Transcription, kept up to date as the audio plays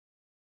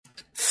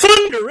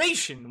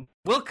Thunderation!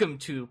 Welcome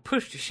to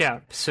Push to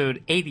Shout,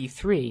 episode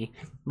 83,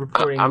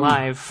 reporting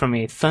live from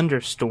a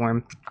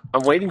thunderstorm.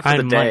 I'm waiting for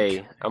the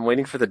day. Mike. I'm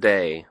waiting for the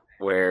day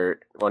where,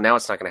 well, now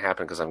it's not going to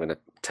happen because I'm going to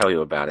tell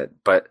you about it.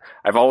 But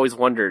I've always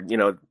wondered,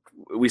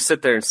 we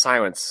sit there in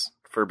silence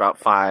for about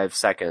 5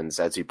 seconds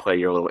as you play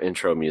your little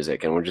intro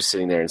music, and we're just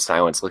sitting there in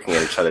silence looking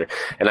at each other.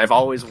 And I've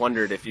always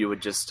wondered if you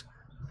would just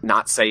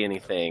not say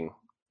anything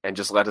and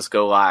just let us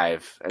go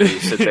live, and you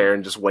sit there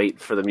and just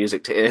wait for the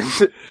music to end.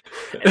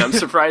 And I'm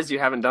surprised you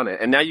haven't done it.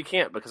 And now you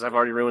can't because I've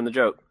already ruined the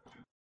joke.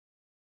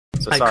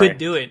 So I could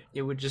do it.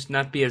 It would just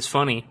not be as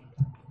funny.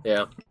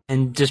 Yeah.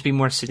 And just be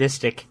more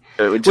sadistic.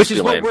 It would just which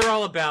is lame. What we're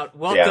all about.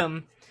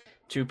 Welcome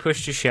to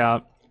Push to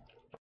Shout.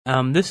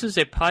 This is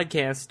a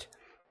podcast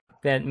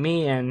that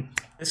me and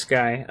this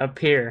guy up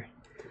here,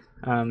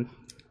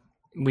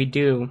 we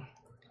do.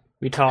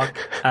 We talk,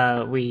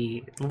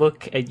 we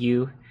look at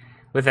you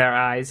with our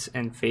eyes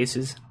and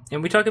faces,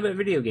 and we talk about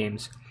video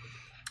games.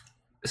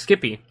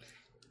 Skippy,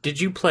 did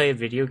you play a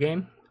video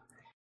game?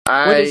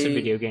 What is a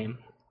video game?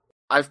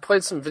 I've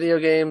played some video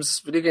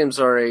games. Video games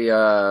are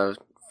a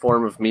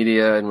form of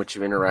media in which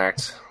you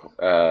interact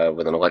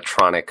with an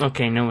electronic...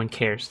 Okay, no one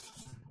cares.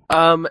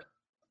 I've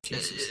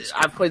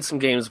played some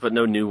games, but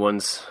no new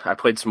ones. I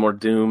played some more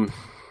Doom.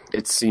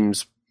 It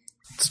seems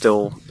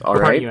still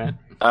alright. Where are you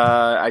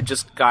at? I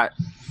just got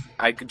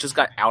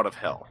out of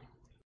hell.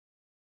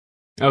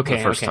 Okay,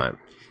 the first time.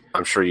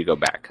 I'm sure you go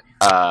back.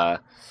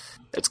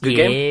 It's a good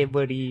game. Yeah,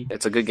 buddy.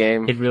 It's a good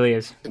game. It really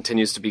is.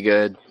 Continues to be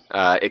good.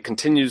 It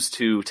continues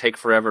to take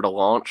forever to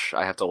launch.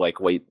 I have to wait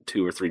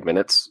 2 or 3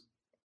 minutes.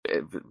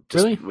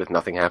 Really? With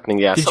nothing happening.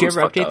 Yeah. Did you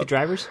ever update the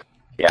drivers?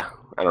 Yeah.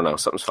 I don't know.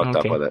 Something's fucked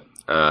up with it.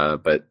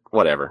 But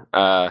whatever.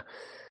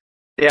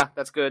 Yeah,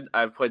 that's good.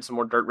 I've played some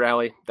more Dirt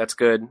Rally. That's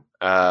good.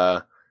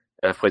 And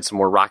I've played some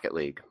more Rocket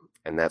League.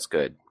 And that's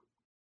good.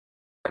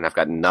 And I've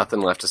got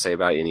nothing left to say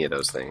about any of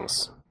those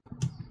things.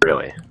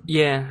 Really?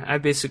 Yeah, I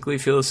basically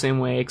feel the same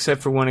way,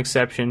 except for one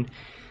exception.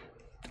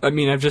 I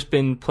mean, I've just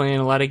been playing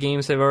a lot of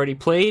games I've already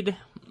played,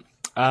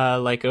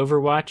 like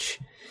Overwatch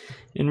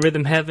and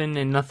Rhythm Heaven,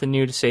 and nothing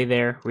new to say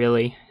there,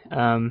 really.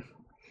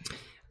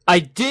 I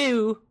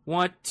do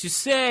want to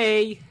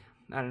say...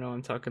 I don't know,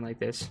 I'm talking like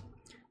this.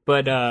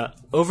 But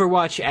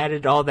Overwatch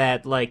added all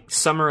that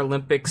Summer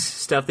Olympics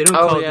stuff. They don't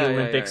call it the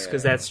Olympics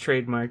because that's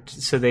trademarked.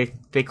 So they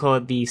call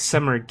it the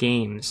Summer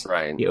Games.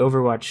 Right. The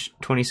Overwatch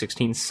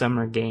 2016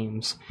 Summer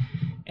Games.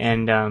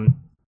 And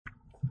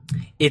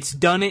it's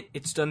done it.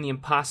 It's done the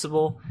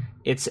impossible.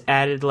 It's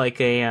added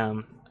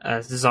a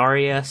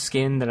Zarya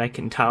skin that I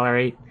can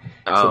tolerate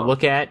to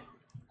look at.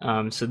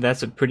 So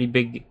that's a pretty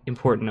big,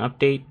 important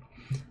update.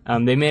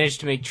 They managed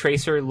to make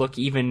Tracer look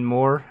even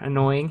more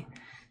annoying.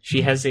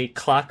 She has a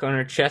clock on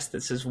her chest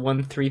that says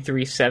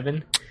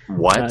 1337.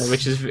 What?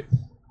 Which is,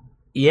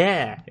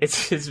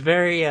 it's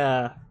very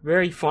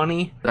very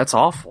funny. That's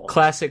awful.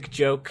 Classic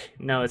joke.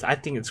 No, I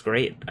think it's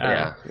great.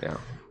 Yeah.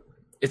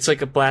 It's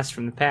like a blast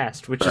from the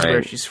past, which is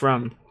where she's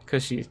from.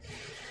 Because she's...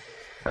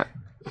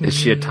 Is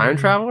she a time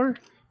traveler?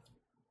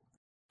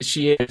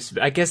 She is.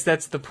 I guess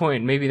that's the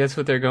point. Maybe that's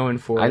what they're going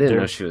for. I didn't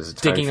know she was a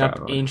time digging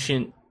traveler. Up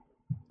ancient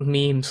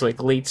memes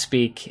like Late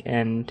Speak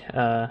and...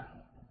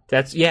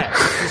 It's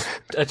just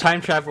a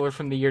time traveler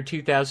from the year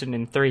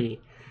 2003.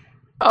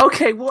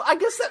 Okay, well, I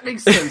guess that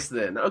makes sense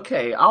then.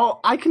 Okay,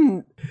 I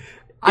can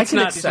It's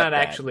not that.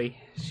 actually.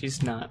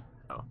 She's not.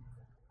 Oh.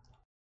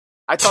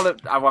 I thought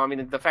it. Well, I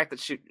mean, the fact that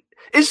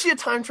is she a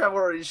time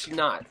traveler or is she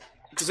not?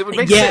 Because it would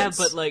make sense.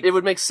 Yeah, but it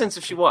would make sense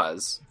if she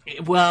was.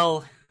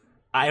 Well,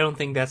 I don't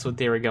think that's what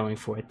they were going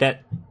for.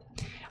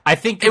 I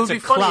think it's a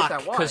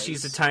clock because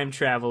she's a time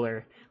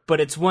traveler, but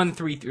it's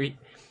 133.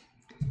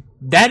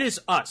 That is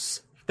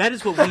us. That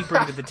is what we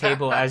bring to the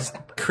table as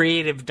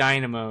creative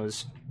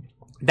dynamos.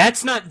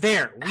 That's not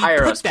there. We Hire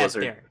put us, that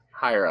Blizzard. there.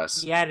 Hire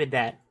us. We added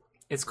that.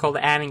 It's called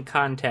adding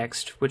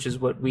context, which is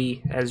what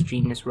we, as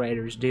genius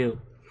writers, do.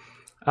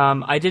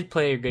 I did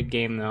play a good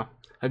game, though.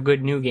 A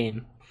good new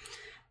game.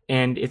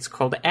 And it's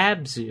called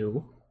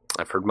Abzu.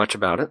 I've heard much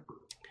about it.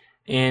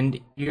 And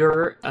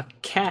you're a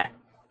cat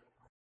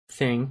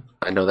thing.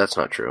 I know that's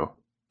not true.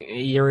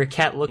 You're a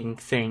cat-looking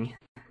thing.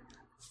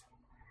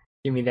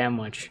 Give me that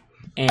much.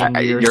 And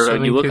you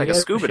look like a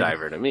scuba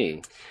diver to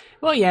me.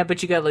 Well, yeah,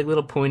 but you got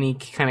little pointy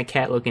kind of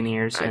cat-looking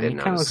ears, and it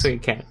kind of looks like a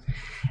cat.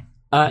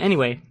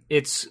 Anyway,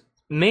 it's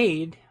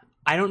made.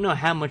 I don't know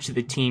how much of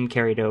the team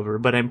carried over,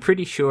 but I'm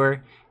pretty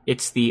sure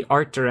it's the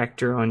art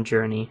director on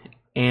Journey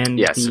and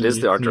yes, it is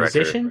the art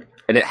musician? director,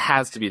 and it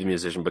has to be the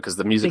musician because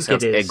the music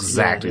sounds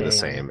exactly the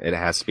same. It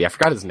has to be. I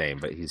forgot his name,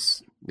 but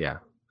he's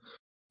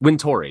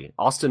Wintory,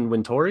 Austin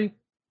Wintory.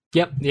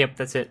 Yep,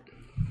 that's it.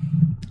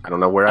 I don't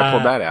know where I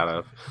pulled that out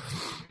of.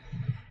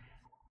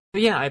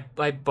 But yeah,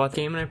 I bought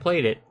the game and I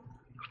played it.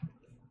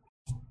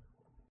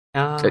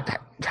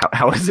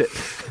 How is it?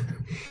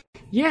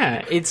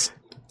 Yeah,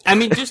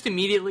 just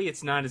immediately,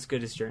 it's not as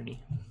good as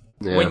Journey.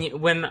 Yeah.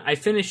 When I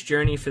finished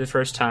Journey for the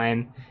first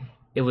time,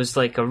 it was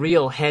like a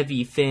real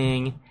heavy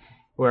thing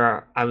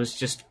where I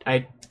just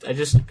had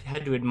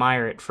to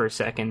admire it for a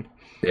second.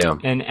 Yeah.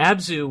 And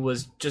Abzu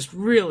was just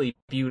really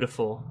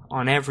beautiful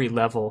on every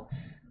level,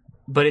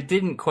 but it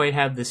didn't quite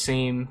have the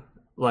same,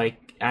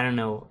 like, I don't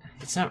know,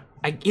 it's not,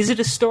 is it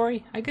a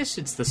story? I guess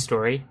it's the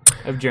story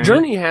of Journey.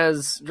 Journey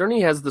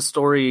has the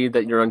story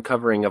that you're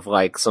uncovering of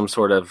like some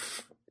sort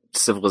of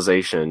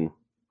civilization,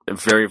 a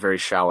very, very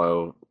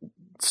shallow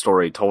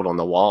story told on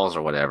the walls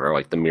or whatever,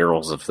 like the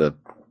murals of the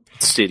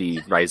city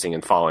rising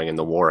and falling and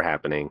the war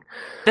happening.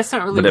 That's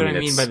not really what I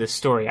mean by the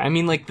story. I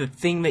mean like the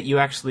thing that you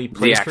actually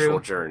play through. The actual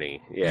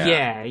journey.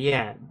 Yeah.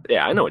 Yeah,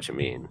 I know what you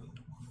mean.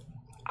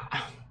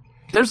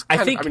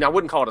 I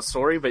wouldn't call it a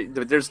story, but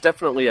there's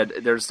definitely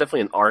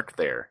an arc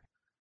there.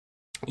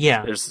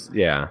 Yeah.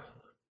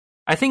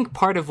 I think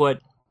part of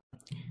what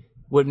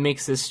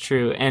makes this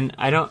true, and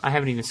I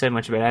haven't even said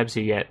much about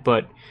Abzu yet,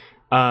 but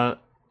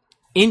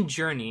in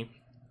Journey,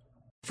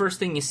 first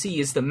thing you see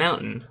is the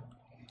mountain,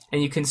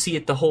 and you can see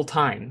it the whole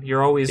time.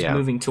 You're always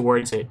moving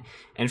towards it,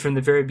 and from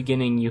the very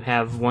beginning you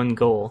have one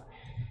goal.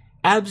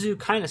 Abzu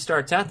kind of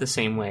starts out the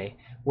same way,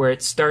 where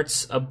it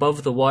starts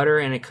above the water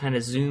and it kind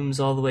of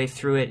zooms all the way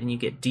through it, and you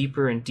get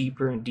deeper and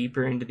deeper and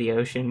deeper into the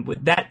ocean.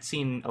 That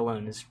scene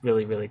alone is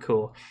really, really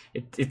cool.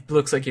 It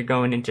looks like you're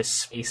going into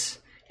space,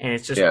 and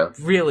it's just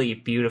really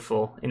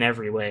beautiful in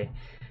every way.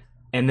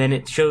 And then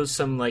it shows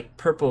some like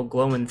purple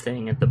glowing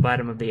thing at the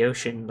bottom of the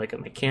ocean, like a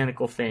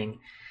mechanical thing.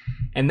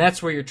 And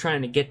that's where you're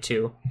trying to get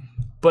to.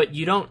 But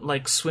you don't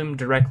like swim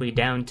directly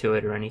down to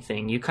it or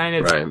anything. You kind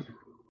of... Right.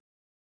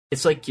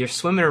 It's like you're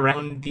swimming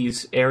around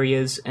these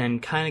areas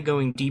and kind of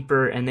going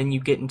deeper, and then you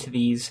get into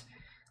these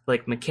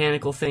like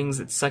mechanical things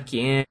that suck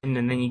you in,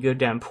 and then you go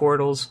down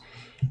portals.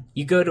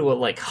 You go to a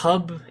like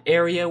hub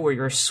area where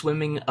you're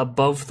swimming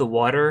above the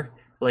water,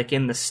 like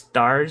in the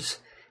stars,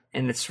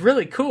 and it's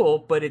really cool,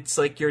 but it's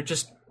like you're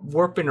just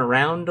warping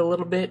around a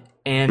little bit,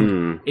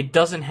 and it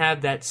doesn't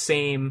have that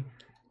same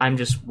I'm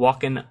just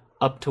walking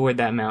up toward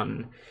that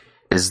mountain.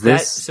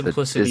 That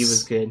simplicity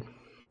was good.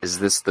 Is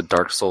this the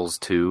Dark Souls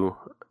 2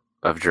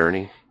 of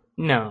Journey?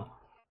 No.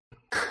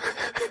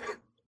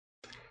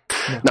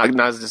 Not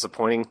as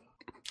disappointing?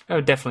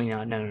 Oh, definitely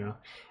not. No.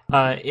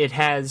 It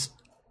has...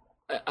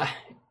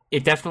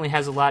 it definitely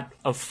has a lot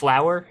of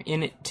flour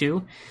in it,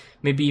 too.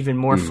 Maybe even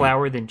more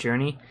flour than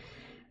Journey.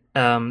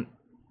 One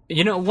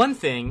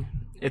thing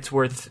it's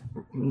worth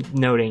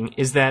noting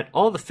is that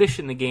all the fish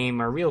in the game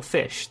are real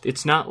fish.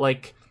 It's not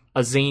like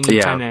a zany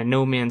kind of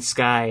No Man's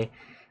Sky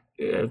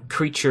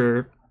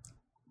creature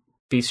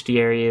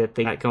bestiary that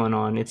they got going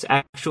on. It's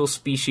actual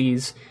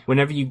species.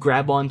 Whenever you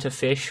grab onto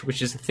fish,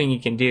 which is the thing you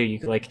can do, you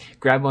can like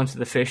grab onto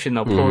the fish and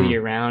they'll pull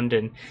you around,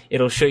 and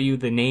it'll show you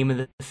the name of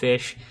the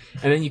fish,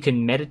 and then you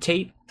can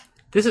meditate.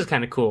 This is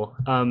kind of cool.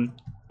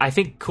 I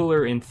think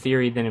cooler in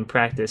theory than in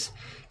practice,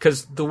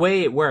 because the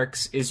way it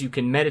works is you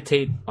can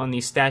meditate on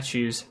these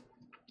statues.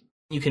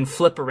 You can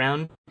flip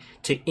around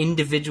to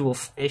individual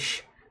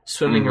fish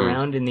swimming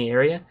around in the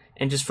area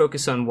and just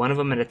focus on one of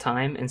them at a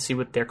time and see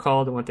what they're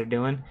called and what they're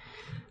doing.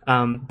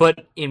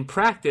 But in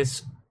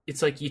practice,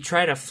 it's like you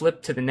try to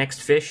flip to the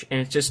next fish, and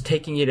it's just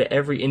taking you to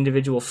every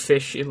individual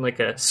fish in like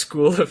a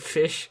school of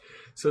fish.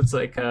 So it's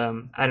like,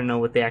 I don't know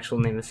what the actual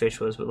name of the fish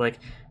was, but like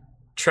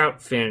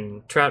trout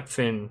fin. Right.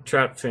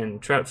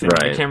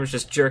 The camera's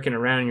just jerking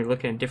around, and you're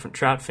looking at different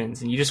trout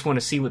fins, and you just want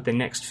to see what the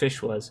next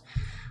fish was.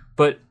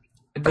 But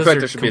I feel like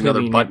there should be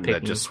another button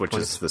that just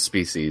switches the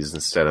species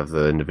instead of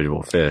the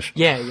individual fish.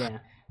 Yeah.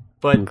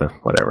 But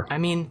whatever. I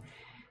mean,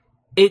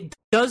 it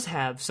does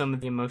have some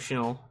of the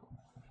emotional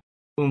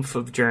oomph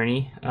of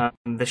Journey.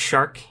 The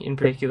shark, in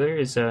particular,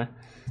 is a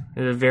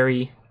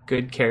very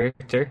good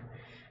character.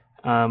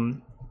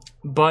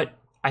 But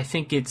I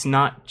think it's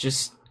not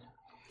just...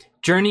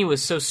 Journey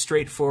was so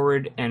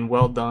straightforward and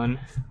well done,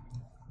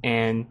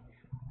 and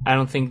I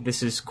don't think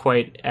this is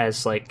quite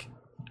as, like,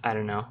 I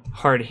don't know,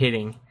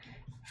 hard-hitting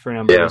for a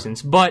number of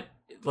reasons. But,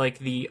 like,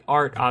 the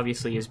art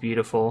obviously is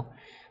beautiful.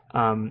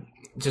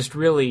 Just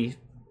really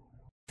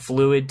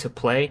fluid to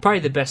play. Probably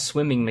the best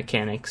swimming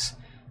mechanics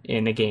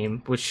in a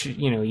game, which,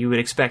 you would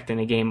expect in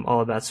a game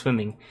all about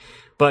swimming.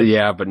 But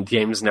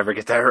games never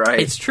get that right.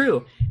 It's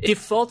true. It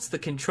defaults the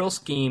control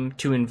scheme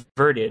to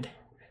inverted.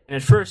 And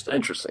at first, I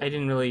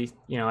didn't really,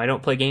 I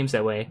don't play games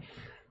that way.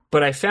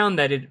 But I found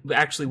that it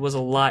actually was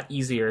a lot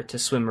easier to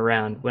swim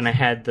around when I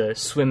had the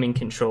swimming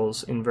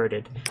controls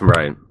inverted.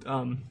 Right.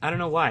 I don't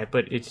know why,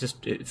 but it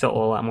felt a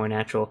lot more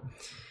natural.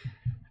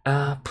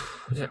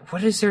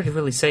 What is there to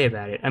really say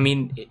about it? I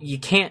mean, you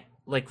can't,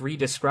 like,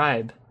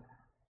 re-describe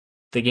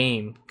the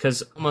game,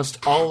 because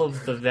almost all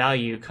of the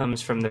value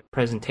comes from the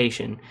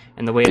presentation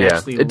and the way it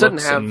actually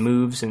looks and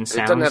moves and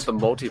sounds. It doesn't have the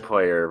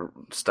multiplayer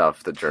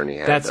stuff that Journey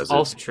had. That's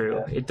also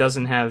true. It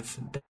doesn't have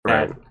that.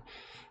 Right.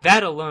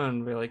 That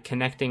alone, really,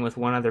 connecting with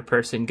one other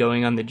person,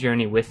 going on the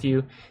journey with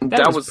you,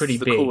 that was pretty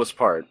big. The coolest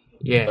part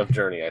of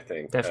Journey, I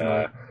think.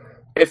 Definitely.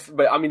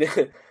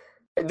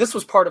 This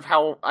was part of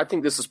how... I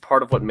think this is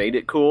part of what made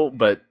it cool,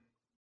 but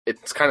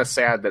it's kind of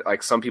sad that,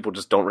 like, some people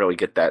just don't really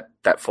get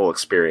that full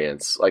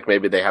experience. Like,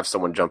 maybe they have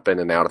someone jump in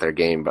and out of their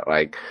game, but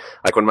like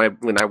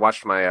when I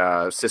watched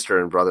my sister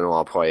and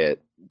brother-in-law play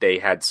it, they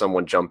had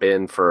someone jump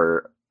in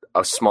for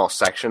a small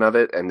section of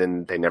it, and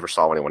then they never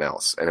saw anyone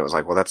else. And it was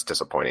like, well, that's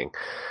disappointing.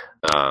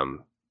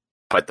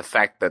 But the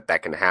fact that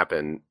that can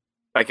happen,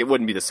 like, it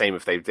wouldn't be the same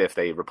if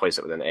they replace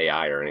it with an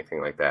AI or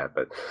anything like that.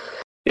 But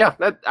yeah,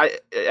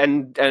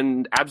 and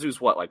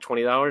Abzu's what, like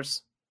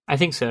 $20? I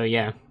think so.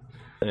 Yeah.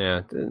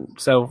 Yeah.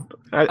 So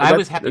I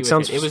was happy with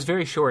it. It was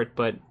very short,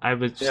 but I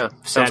was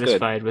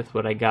satisfied with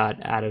what I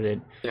got out of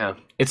it. Yeah.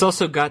 It's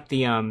also got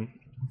the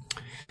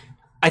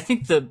I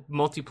think the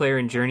multiplayer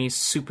in Journey is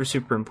super,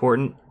 super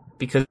important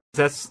because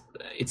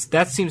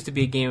that seems to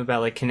be a game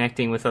about like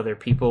connecting with other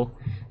people,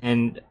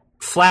 and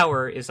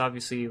Flower is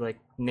obviously like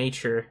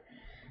nature.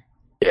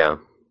 Yeah.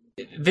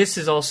 This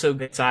is also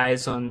its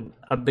eyes on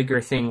a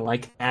bigger thing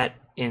like that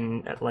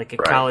in like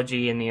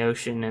ecology in the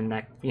ocean, and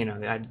that, you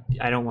know,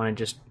 I don't want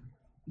to just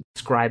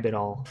describe it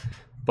all,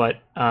 but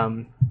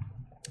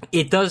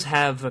it does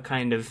have a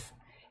kind of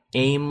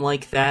aim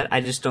like that.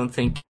 I just don't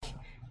think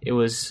it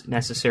was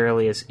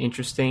necessarily as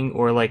interesting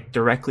or like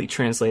directly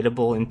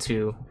translatable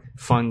into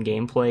fun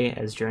gameplay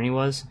as Journey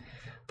was,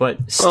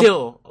 but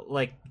still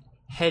like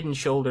head and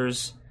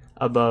shoulders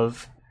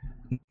above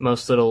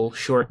most little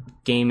short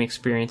game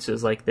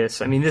experiences like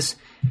this. I mean,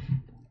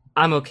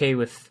 I'm okay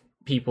with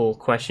people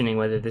questioning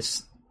whether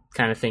this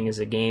kind of thing is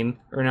a game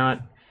or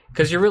not,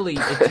 because you're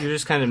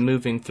just kind of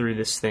moving through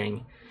this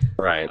thing,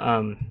 right?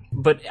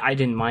 But I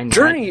didn't mind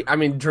Journey. that. I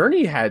mean,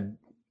 Journey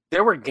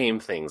there were game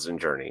things in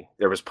Journey.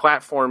 There was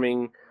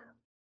platforming,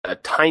 a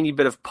tiny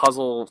bit of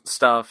puzzle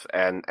stuff,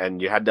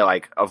 and you had to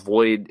like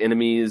avoid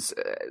enemies.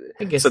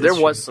 I guess so there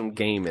was some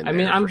game in. I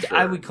mean,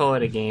 I would call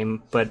it a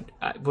game, but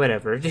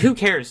whatever. Who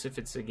cares if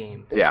it's a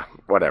game? Yeah,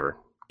 whatever.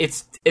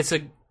 It's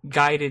a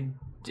guided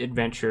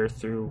adventure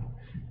through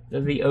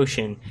the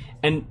ocean,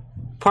 and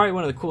probably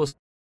one of the coolest.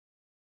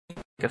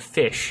 Like a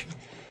fish.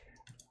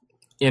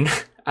 And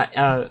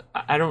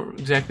I don't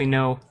exactly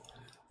know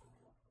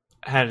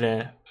how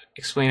to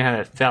explain how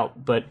that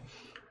felt, but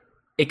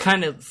it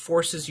kind of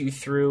forces you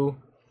through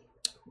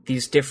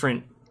these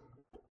different,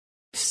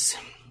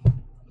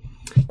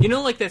 you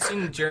know, like that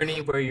scene in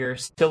Journey where you're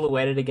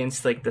silhouetted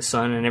against like the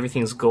sun and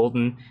everything's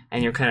golden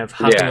and you're kind of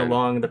hopping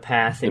along the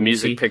path, and the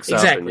music picks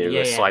up and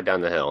you slide down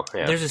the hill.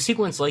 Yeah. There's a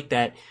sequence like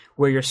that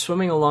where you're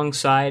swimming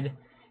alongside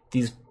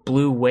these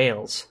blue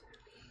whales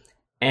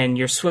and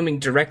you're swimming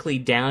directly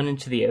down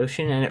into the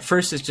ocean, and at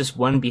first it's just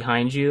one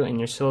behind you and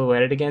you're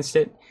silhouetted against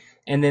it,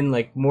 and then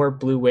like more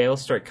blue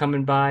whales start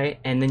coming by,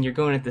 and then you're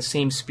going at the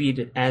same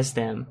speed as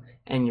them,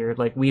 and you're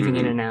like weaving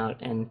in and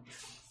out, and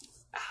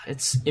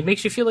it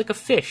makes you feel like a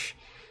fish.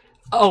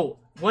 Oh,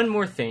 one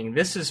more thing.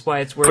 This is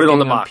why it's working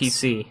on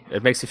PC.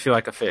 It makes you feel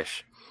like a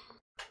fish.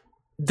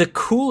 The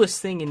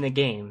coolest thing in the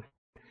game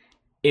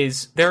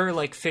is there are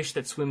like fish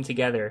that swim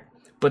together,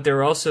 but there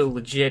are also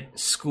legit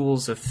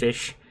schools of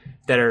fish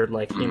that are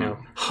like, you know,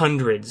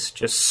 hundreds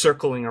just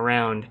circling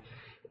around.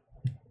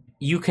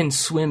 You can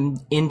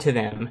swim into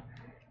them,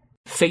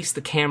 face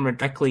the camera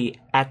directly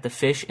at the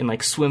fish, and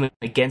like swim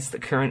against the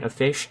current of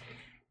fish.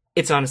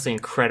 It's honestly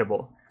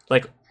incredible.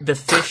 Like the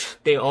fish,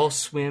 they all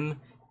swim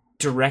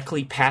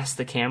directly past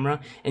the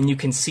camera, and you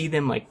can see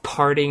them like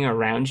parting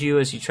around you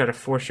as you try to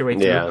force your way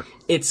through. Yeah.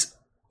 It's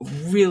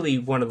really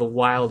one of the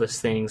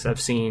wildest things I've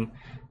seen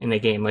in a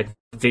game. Like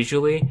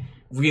visually,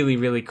 really,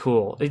 really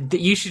cool.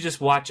 You should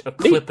just watch a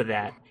clip of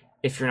that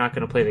if you're not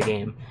going to play the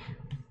game.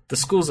 The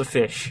schools of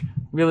fish.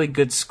 Really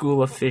good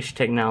school of fish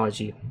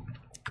technology.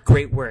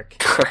 Great work.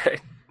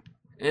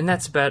 And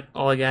that's about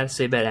all I got to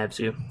say about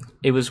Abzu.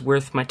 It was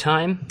worth my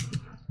time.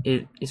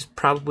 It is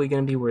probably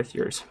going to be worth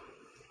yours.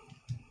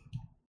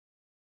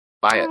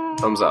 Buy it.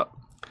 Thumbs up.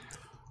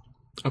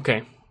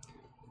 Okay.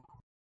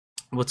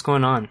 What's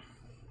going on?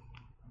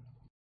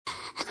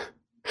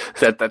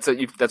 That's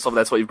it.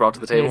 That's what you brought to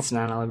the table. It's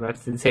not all I brought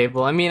to the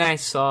table. I mean, I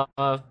saw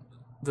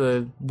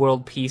the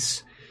World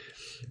Peace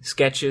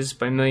sketches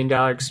by $1 Million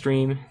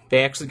Extreme.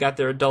 They actually got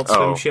their Adult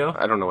Swim show.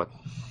 I don't know what.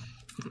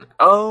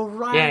 Oh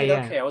right.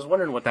 Yeah. Okay, I was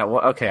wondering what that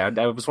was. Okay, I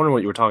was wondering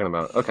what you were talking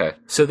about. Okay.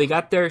 So they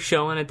got their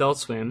show on Adult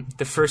Swim.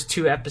 The first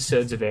 2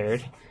 episodes have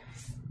aired.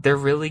 They're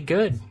really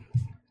good.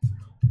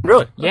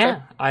 Really?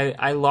 Yeah. Okay.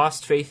 I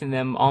lost faith in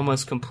them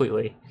almost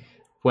completely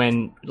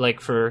when,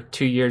 like, for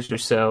 2 years or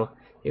so,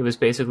 it was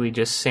basically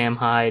just Sam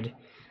Hyde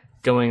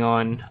going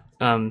on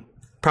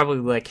probably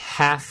like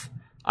half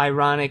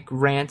ironic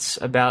rants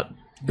about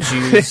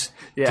Jews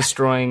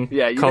destroying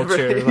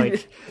culture.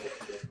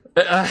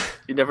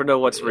 You never know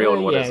what's real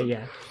and what isn't.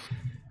 Yeah.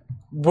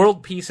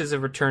 World Peace is a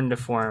return to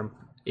form.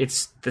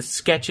 The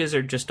sketches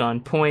are just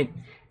on point.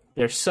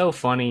 They're so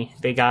funny.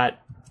 They got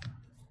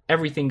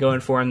everything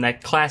going for them.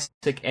 That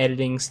classic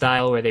editing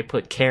style where they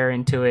put care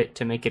into it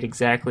to make it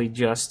exactly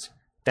just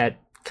that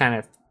kind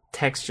of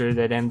texture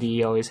that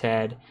MDE always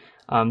had.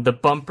 The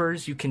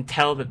bumpers, you can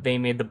tell that they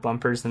made the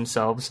bumpers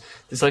themselves.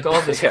 There's like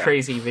all this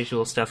crazy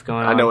visual stuff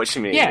going on. I know what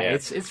you mean. Yeah.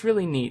 It's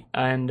really neat.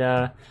 And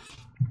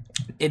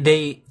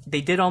they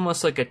did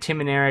almost like a Tim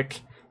and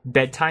Eric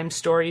bedtime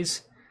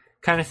stories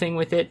kind of thing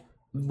with it.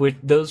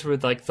 Those were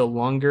like the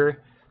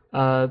longer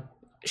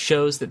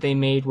shows that they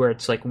made where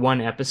it's like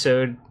one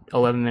episode,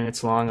 11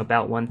 minutes long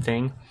about one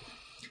thing.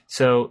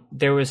 So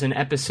there was an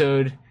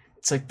episode,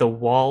 it's like the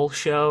Wall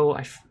Show.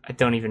 I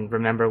don't even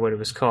remember what it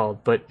was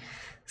called, but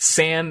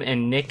Sam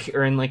and Nick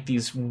are in like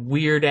these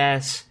weird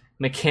ass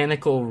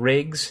mechanical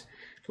rigs,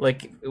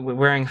 like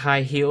wearing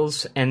high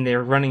heels, and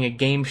they're running a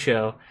game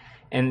show.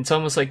 And it's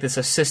almost like this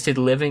assisted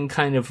living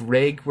kind of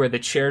rig where the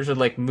chairs are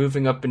like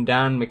moving up and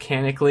down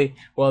mechanically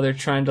while they're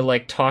trying to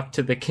like talk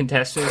to the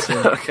contestants.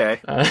 And,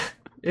 okay.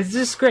 It's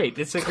just great.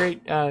 It's a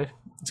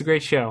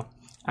great show.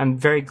 I'm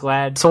very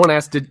glad. Someone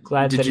asked, did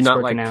you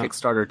not like out.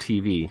 Kickstarter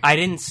TV? I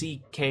didn't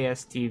see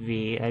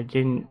KSTV. I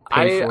didn't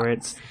pay for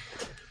it.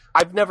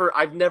 I've never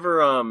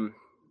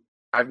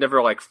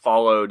like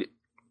followed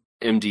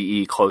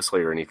MDE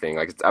closely or anything.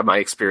 Like my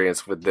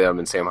experience with them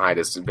and Sam Hyde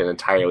has been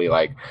entirely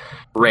like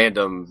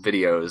random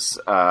videos.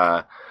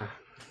 I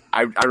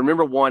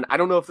remember one. I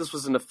don't know if this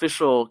was an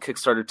official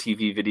Kickstarter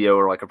TV video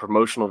or like a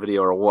promotional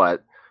video or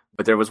what,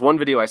 but there was one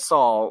video I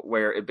saw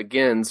where it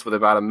begins with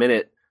about a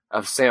minute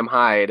of Sam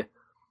Hyde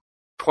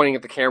pointing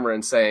at the camera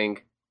and saying,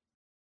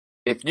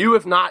 "If you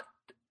have not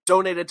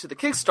donated to the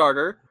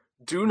Kickstarter,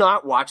 do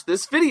not watch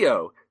this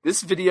video.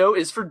 This video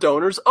is for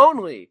donors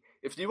only.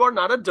 If you are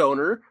not a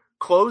donor,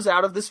 close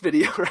out of this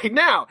video right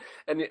now."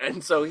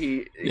 And so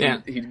he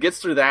gets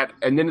through that,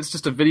 and then it's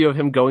just a video of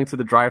him going through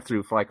the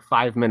drive-thru for like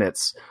 5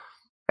 minutes,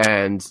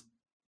 and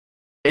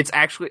it's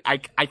actually I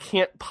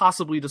can't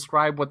possibly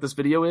describe what this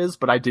video is,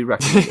 but I do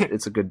recommend it.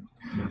 It's a good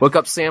look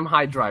up Sam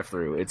Hyde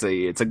drive-thru. It's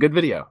a good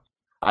video.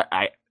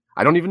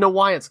 I don't even know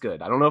why it's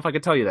good. I don't know if I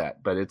could tell you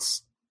that, but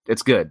it's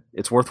good.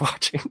 It's worth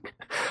watching.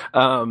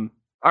 All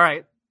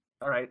right.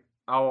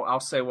 I'll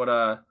say what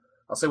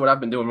I've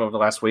been doing over the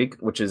last week,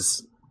 which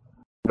is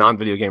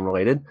non-video game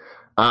related.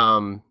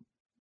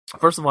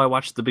 First of all, I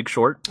watched The Big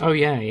Short. Oh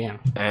yeah.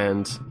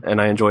 And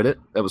I enjoyed it.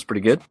 That was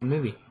pretty good.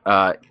 Movie.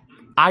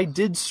 I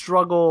did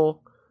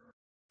struggle.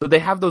 So they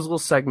have those little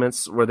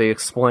segments where they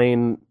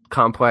explain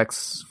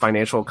complex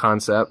financial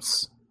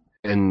concepts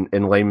in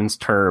layman's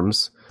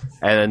terms,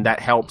 and that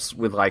helps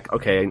with like,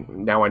 okay,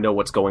 now I know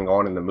what's going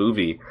on in the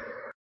movie.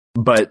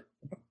 But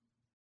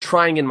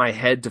trying in my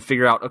head to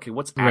figure out, okay,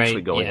 what's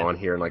actually going on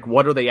here, and like,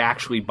 what are they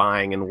actually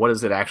buying, and what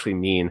does it actually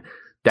mean?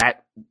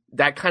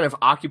 That kind of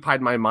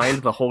occupied my mind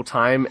the whole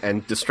time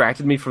and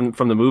distracted me from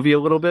the movie a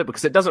little bit,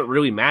 because it doesn't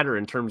really matter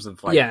in terms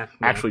of like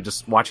actually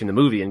just watching the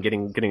movie and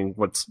getting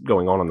what's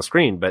going on the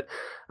screen. But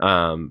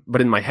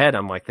in my head,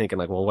 I'm like thinking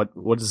like, well,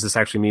 what does this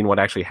actually mean? What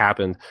actually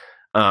happened?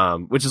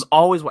 Which is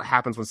always what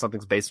happens when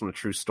something's based on a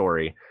true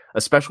story,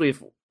 especially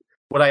if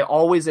what I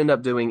always end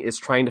up doing is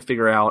trying to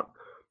figure out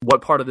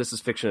what part of this is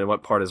fiction and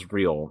what part is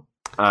real.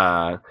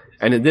 And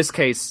in this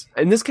case,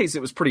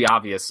 it was pretty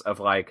obvious of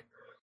like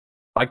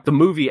the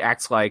movie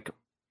acts like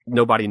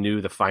nobody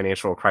knew the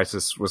financial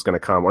crisis was going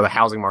to come, or the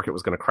housing market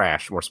was going to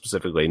crash, more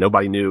specifically.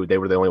 Nobody knew. They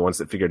were the only ones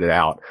that figured it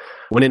out.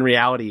 When in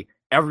reality,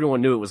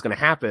 everyone knew it was going to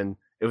happen.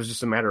 It was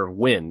just a matter of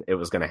when it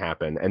was going to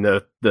happen. And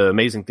the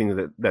amazing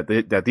thing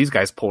that these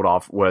guys pulled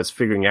off was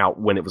figuring out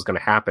when it was going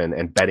to happen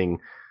and betting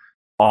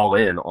all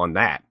in on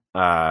that,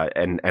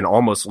 and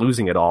almost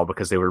losing it all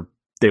because they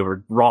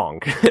were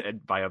wrong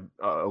by a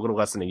little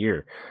less than a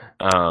year.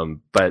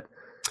 But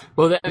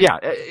well,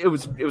 it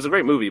was a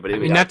great movie. But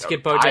not to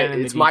get bogged down in the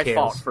details. It's my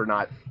fault for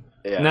not.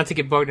 Yeah. Not to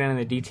get bogged down in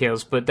the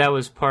details, but that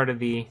was part of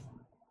the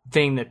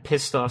thing that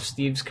pissed off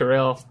Steve's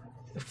Carell.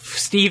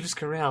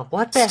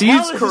 What the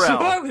hell is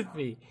wrong with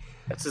me?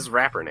 That's his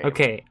rapper name.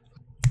 Okay.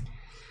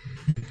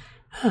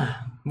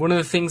 One of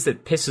the things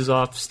that pisses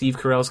off Steve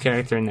Carell's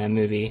character in that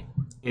movie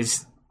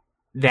is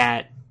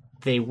that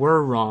they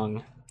were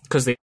wrong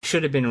because they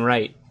should have been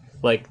right.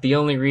 Like, the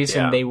only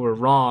reason they were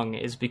wrong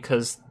is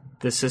because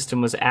the system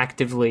was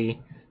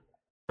actively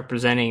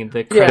representing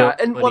the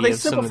credibility of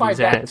some of these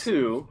ads.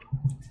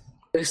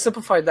 They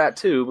simplified that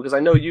too, because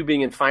I know you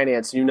being in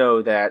finance, you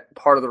know that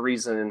part of the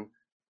reason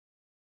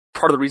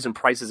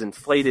prices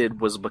inflated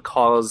was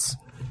because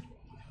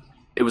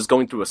it was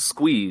going through a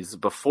squeeze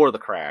before the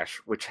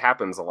crash, which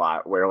happens a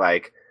lot, where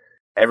like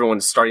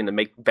everyone's starting to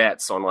make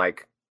bets on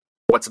like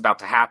what's about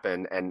to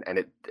happen, and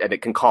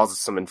it can cause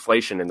some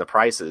inflation in the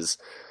prices.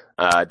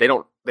 They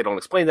don't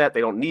explain that.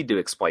 They don't need to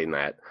explain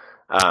that.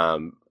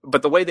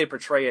 But the way they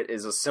portray it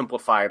is a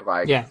simplified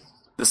like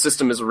the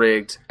system is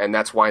rigged and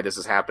that's why this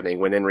is happening,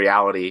 when in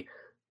reality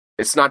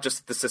it's not just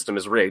that the system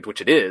is rigged,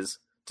 which it is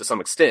to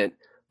some extent,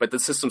 but the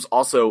system's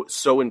also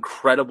so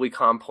incredibly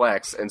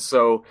complex and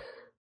so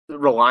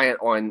reliant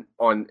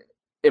on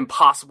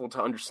impossible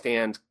to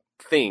understand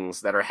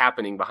things that are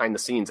happening behind the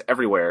scenes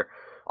everywhere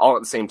all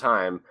at the same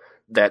time,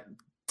 that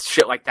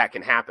shit like that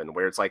can happen,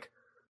 where it's like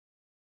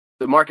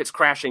the market's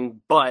crashing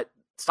but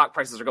stock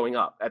prices are going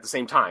up at the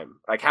same time.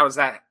 Like, how does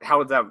that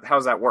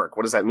work?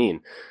 What does that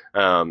mean?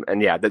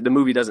 The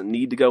movie doesn't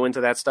need to go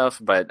into that stuff,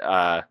 but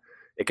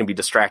it can be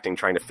distracting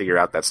trying to figure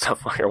out that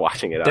stuff while you're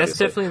watching it. That's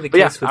obviously. Definitely the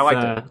case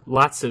with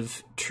lots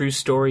of true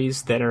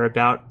stories that are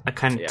about a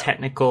kind of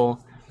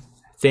technical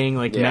thing,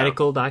 like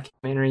medical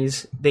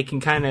documentaries. They can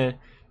kind of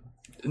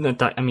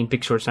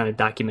Big Short's not a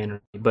documentary,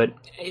 but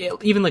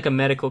even like a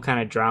medical kind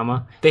of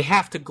drama, they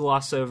have to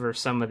gloss over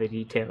some of the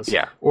details.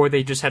 Yeah. Or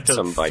they just have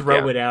to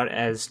throw it out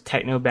as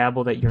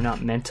technobabble that you're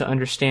not meant to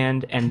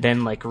understand and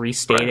then like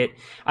restate it.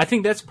 I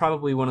think that's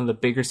probably one of the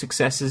bigger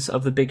successes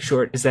of The Big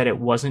Short, is that it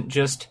wasn't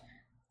just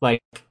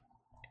like,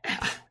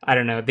 I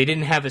don't know, they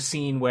didn't have a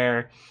scene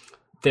where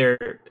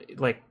they're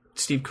like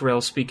Steve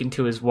Carell speaking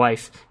to his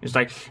wife. He's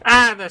like,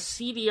 the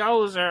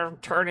CDOs are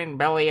turning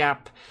belly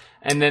up.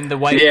 And then the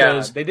wife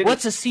goes,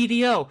 what's a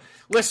CDO?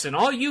 Listen,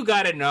 all you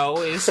gotta know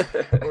is,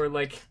 or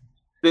like...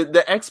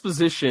 The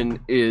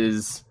exposition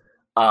is,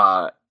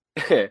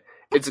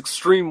 it's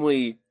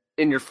extremely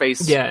in your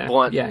face,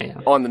 blunt,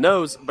 on the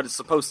nose, but it's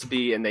supposed to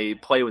be, and they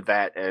play with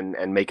that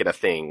and make it a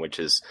thing, which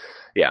is,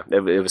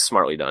 it was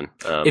smartly done.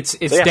 It's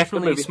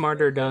definitely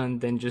smarter done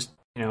than just,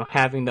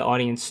 having the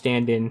audience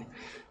stand in,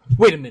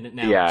 wait a minute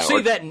now,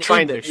 say that in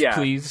English,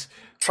 please.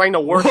 Trying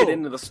to work it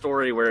into the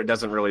story where it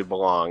doesn't really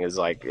belong is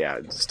like,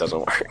 it just doesn't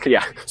work.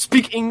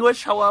 Speak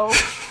English, hello?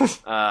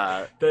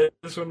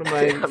 That's one of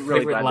my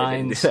favorite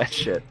lines. That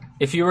shit.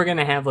 If you were going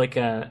to have like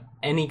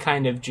any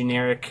kind of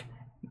generic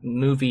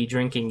movie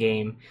drinking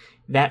game,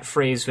 that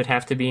phrase would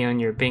have to be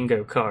on your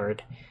bingo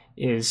card.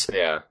 This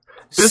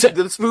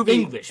movie,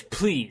 English,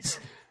 please.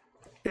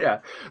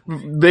 Yeah.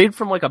 Made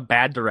from like a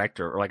bad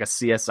director or like a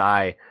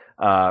CSI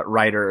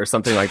writer or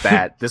something like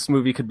that, this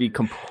movie could be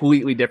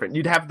completely different.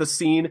 You'd have the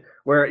scene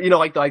where,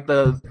 like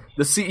the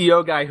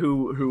CEO guy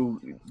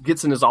who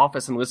gets in his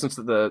office and listens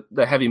to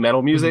the heavy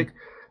metal music. Mm-hmm.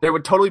 There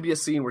would totally be a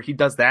scene where he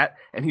does that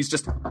and he's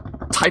just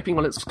typing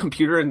on his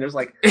computer and there's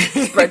like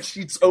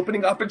spreadsheets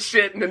opening up and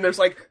shit, and then there's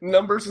like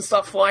numbers and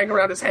stuff flying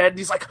around his head, and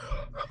he's like,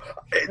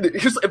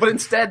 but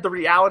instead the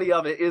reality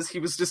of it is he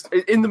was just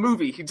in the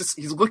movie,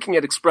 he's looking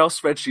at Excel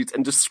spreadsheets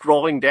and just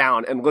scrolling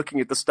down and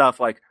looking at the stuff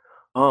like,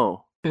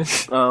 oh, and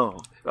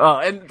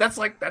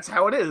that's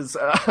how it is.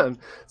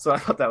 So I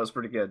thought that was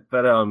pretty good.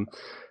 But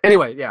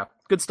anyway,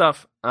 good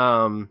stuff.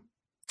 And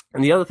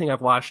the other thing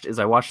I've watched is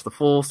I watched the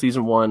full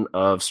season 1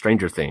 of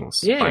Stranger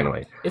Things. Yeah,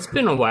 finally. It's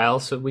been a while,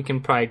 so we can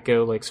probably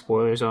go like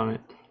spoilers on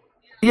it.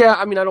 Yeah,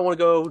 I mean, I don't want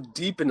to go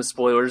deep into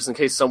spoilers in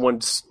case someone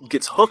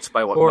gets hooked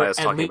by what I was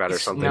talking about or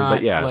something.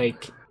 But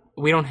like,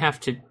 we don't have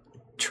to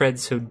tread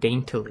so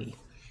daintily.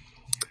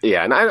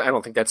 Yeah, and I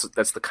don't think that's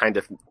the kind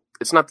of.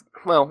 It's not.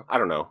 Well, I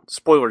don't know.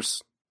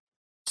 Spoilers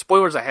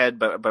ahead,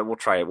 but we'll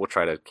try it. We'll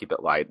try to keep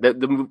it light.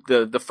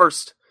 The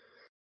first,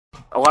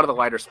 a lot of the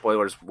lighter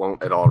spoilers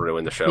won't at all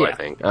ruin the show. I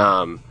think.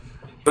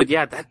 But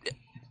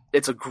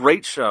it's a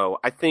great show.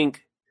 I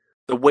think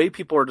the way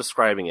people are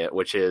describing it,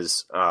 which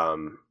is, I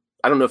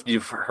don't know if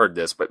you've heard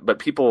this, but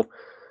people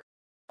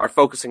are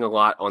focusing a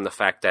lot on the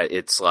fact that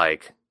it's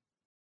like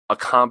a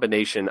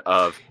combination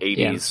of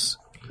 80s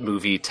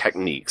movie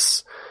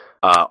techniques,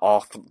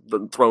 all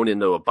thrown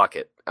into a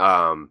bucket.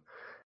 And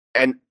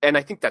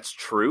I think that's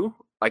true.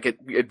 Like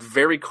it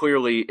very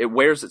clearly, it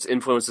wears its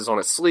influences on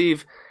its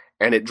sleeve,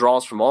 and it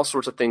draws from all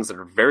sorts of things that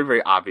are very,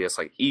 very obvious,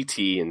 like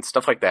E.T. and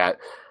stuff like that.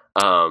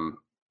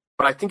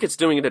 But I think it's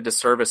doing it a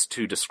disservice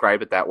to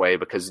describe it that way,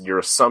 because your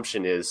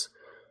assumption is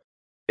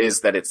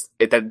that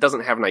that it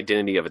doesn't have an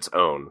identity of its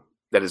own,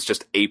 that it's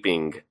just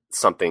aping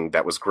something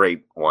that was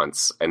great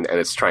once, and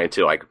it's trying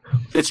to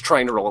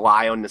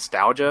rely on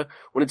nostalgia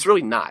when it's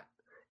really not.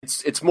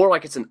 It's more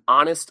like it's an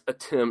honest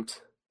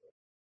attempt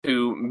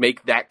to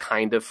make that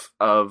kind of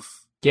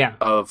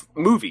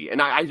movie,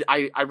 and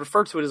I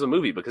refer to it as a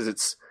movie because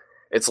it's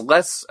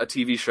less a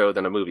TV show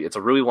than a movie. It's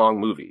a really long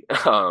movie.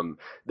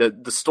 The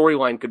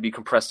storyline could be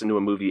compressed into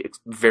a movie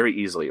very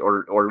easily,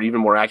 or even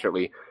more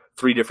accurately,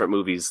 3 different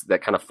movies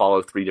that kind of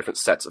follow 3 different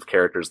sets of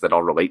characters that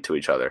all relate to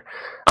each other.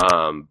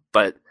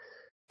 But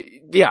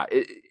yeah,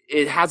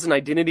 it has an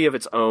identity of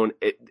its own.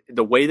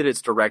 The way that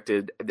it's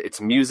directed,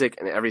 its music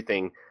and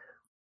everything,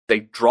 they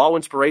draw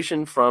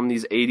inspiration from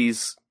these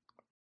 80s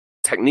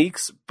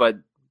techniques, but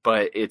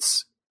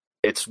it's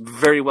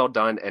very well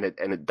done, and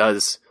it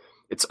does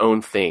its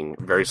own thing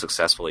very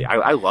successfully.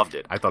 I loved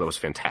it. I thought it was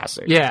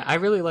fantastic. Yeah, I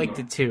really liked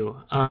it too.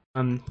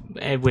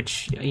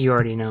 Which you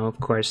already know, of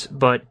course.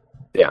 But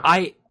yeah,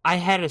 I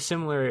had a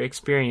similar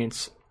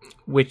experience,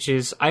 which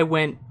is I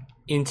went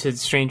into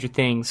Stranger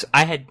Things.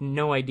 I had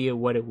no idea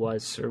what it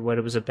was or what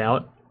it was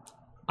about.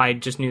 I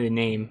just knew the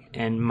name,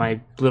 and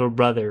my little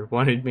brother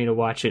wanted me to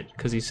watch it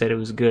because he said it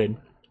was good.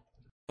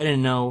 I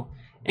didn't know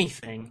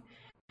anything.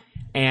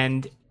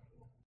 And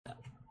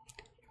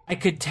I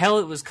could tell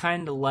it was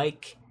kind of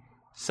like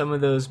some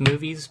of those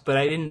movies, but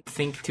I didn't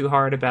think too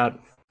hard about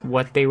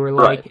what they were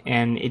like, right.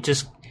 And it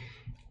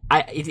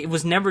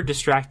was never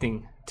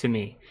distracting to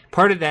me.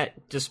 Part of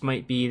that just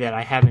might be that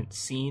I haven't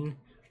seen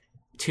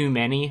too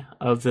many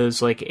of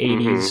those like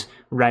 80s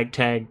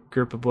ragtag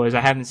group of boys.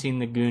 I haven't seen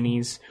the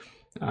Goonies.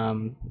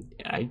 I've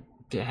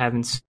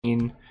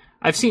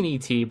seen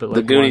E.T., but like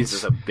the Goonies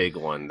is a big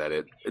one.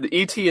 The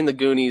E.T. and the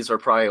Goonies are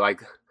probably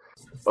like,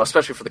 well,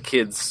 especially for the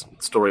kids'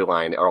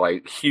 storyline, are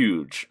like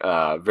huge,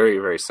 very,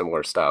 very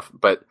similar stuff.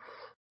 But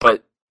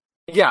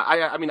yeah,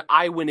 I mean,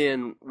 I went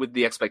in with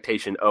the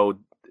expectation,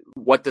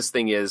 what this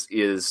thing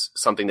is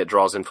something that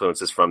draws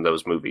influences from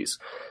those movies.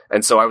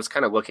 And so I was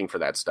kind of looking for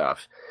that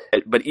stuff.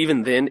 But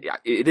even then,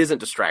 it isn't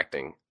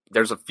distracting.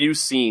 There's a few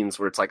scenes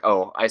where it's like,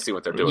 oh, I see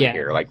what they're doing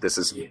here. Like this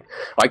is and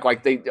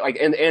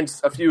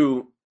a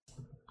few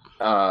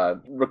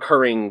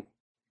recurring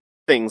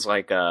things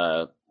like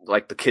the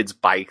kids'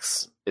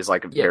 bikes is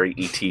like a very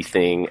ET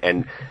thing,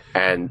 and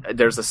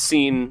there's a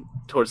scene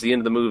towards the end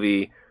of the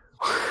movie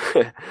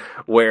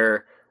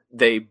where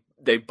they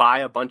buy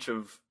a bunch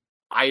of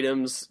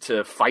items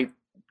to fight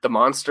the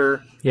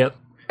monster. Yep.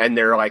 And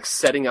they're like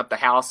setting up the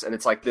house, and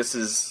it's like this.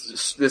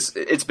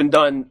 It's been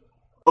done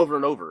over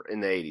and over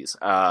in the 80s,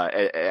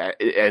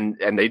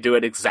 and they do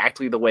it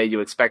exactly the way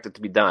you expect it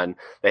to be done.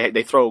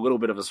 They throw a little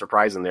bit of a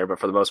surprise in there, but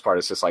for the most part,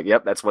 it's just like,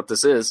 yep, that's what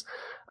this is.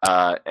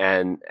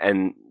 And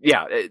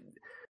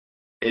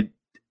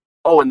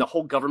the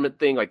whole government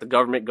thing, like the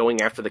government going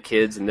after the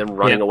kids and then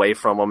running away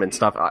from them and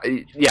stuff.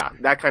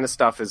 That kind of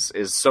stuff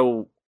is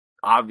so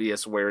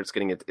obvious where it's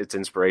getting its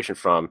inspiration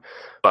from,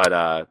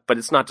 but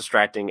it's not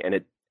distracting, and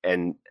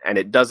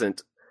it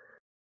doesn't.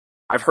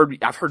 I've heard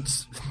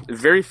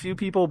very few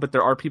people, but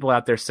there are people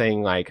out there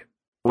saying like,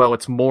 well,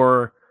 it's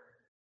more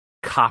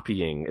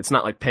copying. It's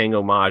not like paying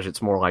homage.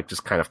 It's more like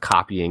just kind of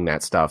copying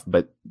that stuff.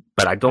 But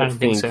I don't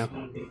think so.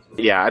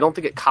 Yeah, I don't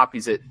think it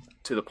copies it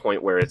to the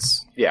point where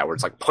it's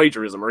like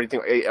plagiarism or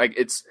anything. Like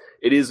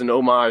it is an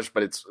homage,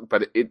 but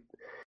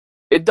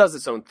it does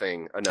its own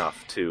thing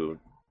enough to.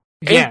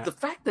 And the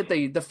fact that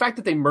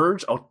they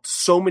merge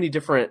so many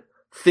different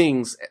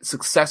things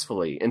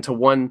successfully into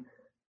one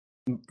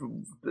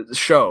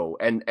show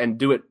and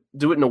do it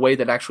in a way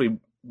that actually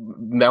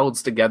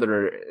melds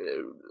together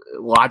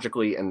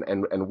logically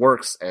and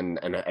works and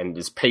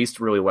is paced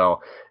really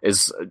well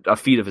is a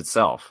feat of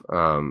itself.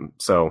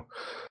 To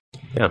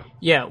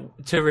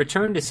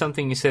return to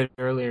something you said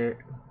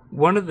earlier,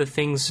 one of the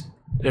things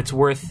that's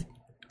worth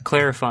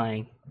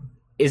clarifying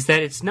is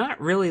that it's not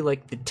really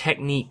like the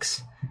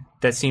techniques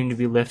that seem to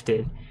be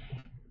lifted.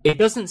 It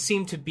doesn't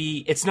seem to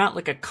be, it's not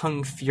like a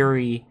Kung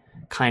Fury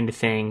kind of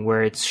thing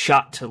where it's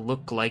shot to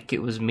look like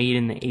it was made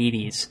in the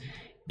 80s.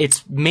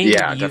 It's mainly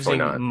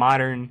using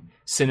modern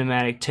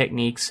cinematic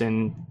techniques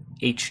and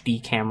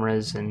HD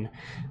cameras and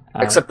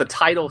except the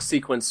title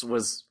sequence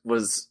was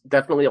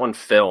definitely on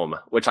film,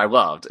 which I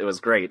loved. It was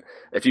great.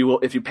 If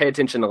you pay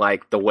attention to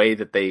like the way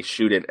that they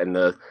shoot it and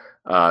the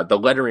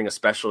lettering,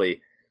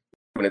 especially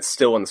when it's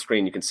still on the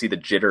screen, you can see the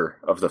jitter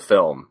of the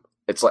film.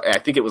 It's like, I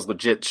think it was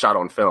legit shot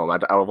on film. I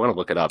want to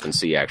look it up and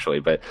see actually,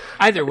 but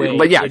either way.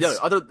 But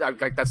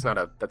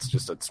that's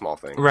just a small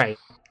thing, right?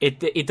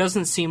 It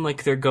doesn't seem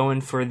like they're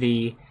going for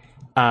the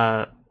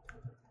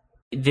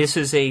this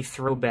is a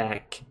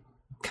throwback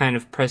kind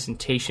of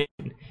presentation.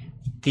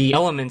 The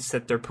elements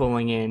that they're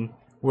pulling in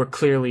were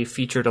clearly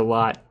featured a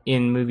lot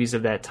in movies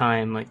of that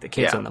time, like the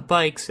kids on the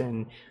bikes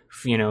and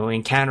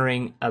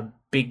encountering a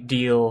big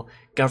deal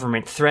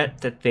government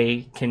threat that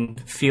they can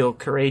feel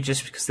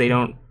courageous because they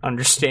don't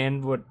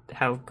understand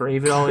how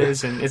grave it all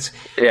is, and it's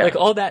like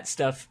all that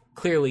stuff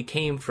clearly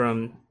came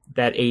from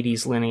that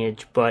 80s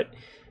lineage, but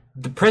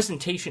the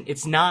presentation,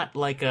 it's not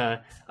like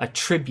a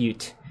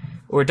tribute,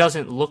 or it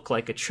doesn't look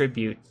like a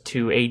tribute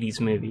to 80s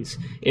movies.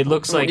 It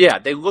looks like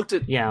they looked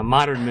at a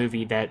modern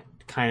movie that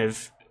kind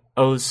of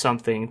owes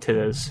something to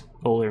those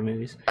older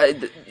movies.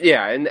 And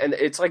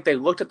it's like they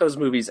looked at those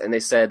movies and they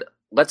said,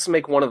 let's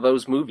make one of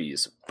those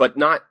movies, but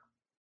not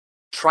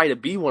try to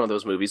be one of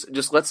those movies.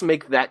 Just let's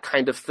make that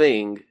kind of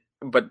thing,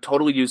 but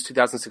totally use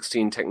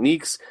 2016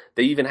 techniques.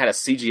 They even had a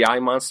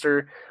CGI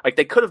monster. Like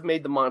they could have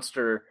made the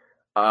monster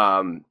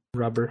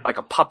rubber, like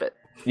a puppet,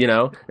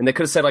 and they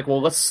could have said like,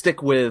 well, let's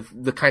stick with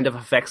the kind of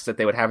effects that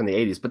they would have in the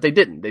 80s, but they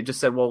didn't. They just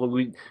said, well,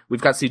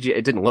 we've got CGI.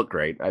 It didn't look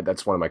great.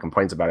 That's one of my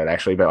complaints about it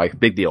actually, but like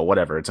big deal,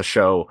 whatever. It's a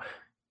show,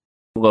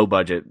 low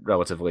budget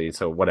relatively,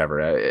 so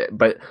whatever.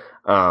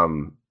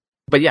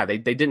 But yeah, they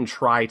didn't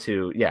try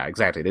to. Yeah,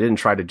 exactly. They didn't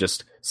try to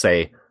just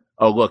say,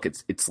 "Oh, look,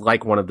 it's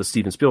like one of the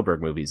Steven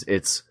Spielberg movies."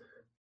 It's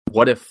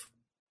what if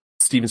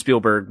Steven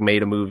Spielberg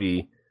made a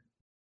movie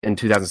in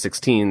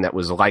 2016 that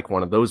was like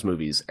one of those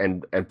movies,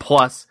 and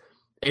plus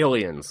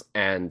Aliens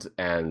and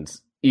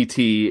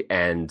E.T.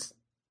 and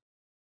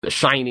The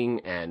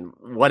Shining and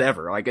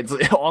whatever. Like it's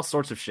all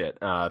sorts of shit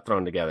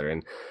thrown together,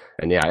 and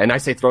I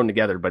say thrown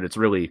together, but it's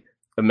really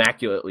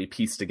immaculately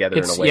pieced together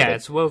in a way. Yeah,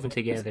 it's woven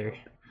together.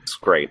 It's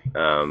great.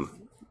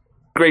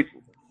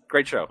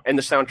 Great show. And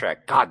the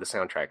soundtrack. God, the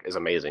soundtrack is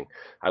amazing.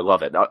 I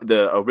love it.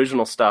 The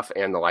original stuff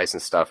and the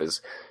licensed stuff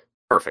is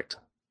perfect.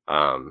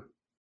 I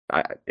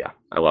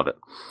love it.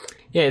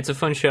 Yeah, it's a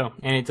fun show,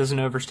 and it doesn't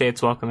overstay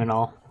its welcome at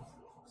all.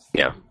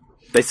 Yeah.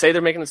 They say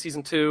they're making the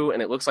season 2,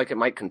 and it looks like it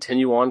might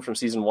continue on from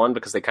season 1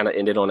 because they kind of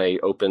ended on a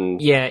open,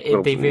 not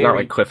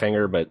like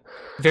cliffhanger, but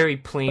very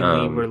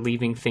plainly were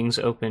leaving things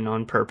open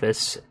on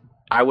purpose.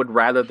 I would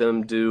rather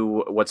them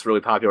do what's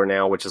really popular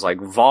now, which is like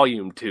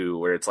Volume 2,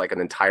 where it's like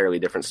an entirely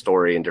different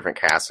story and different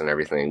cast and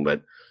everything,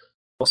 but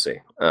we'll see.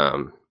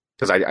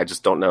 Because I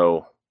just don't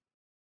know.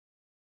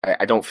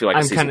 I don't feel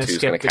like season 2 is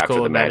going to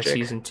capture the magic.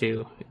 Season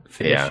 2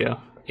 for this show.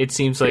 It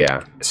seems like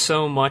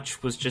so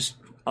much was just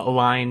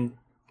aligned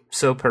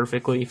so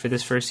perfectly for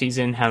this first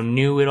season. How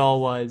new it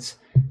all was.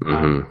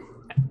 How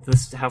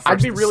first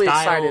I'd be really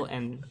style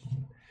excited.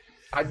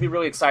 I'd be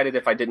really excited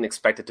if I didn't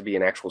expect it to be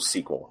an actual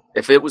sequel.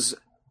 If it was,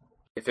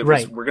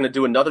 we're going to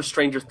do another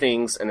Stranger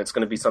Things, and it's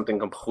going to be something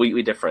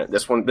completely different.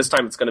 This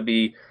time it's going to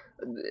be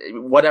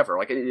whatever,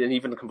 like an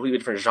even completely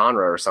different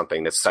genre or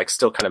something. That's like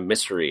still kind of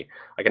mystery,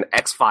 like an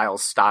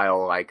X-Files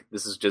style. Like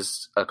this is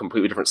just a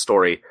completely different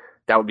story.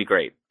 That would be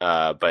great.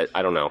 But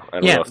I don't know. I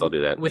don't know if they'll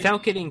do that.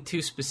 Without getting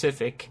too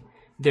specific,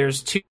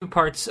 there's two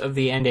parts of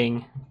the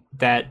ending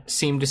that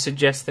seem to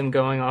suggest them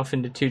going off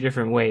into two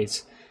different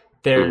ways.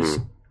 There's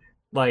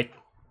like,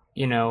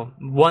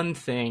 one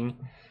thing.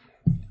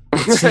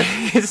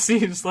 It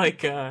seems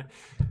like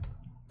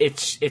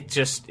it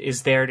just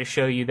is there to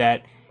show you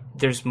that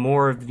there's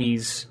more of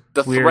these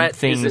weird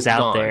things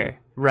out there.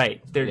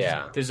 Right.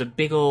 There's a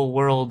big old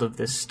world of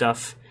this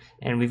stuff,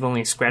 and we've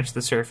only scratched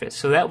the surface.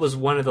 So that was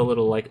one of the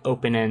little like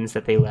open ends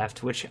that they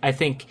left, which I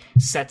think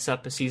sets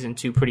up a season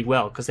 2 pretty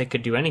well, because they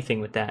could do anything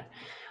with that.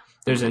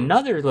 There's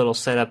another little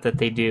setup that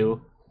they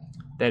do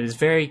that is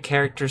very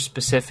character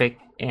specific,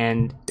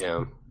 and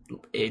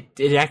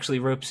it actually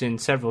ropes in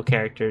several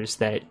characters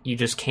that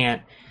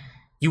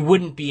you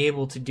wouldn't be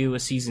able to do a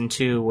season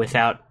 2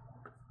 without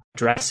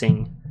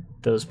addressing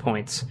those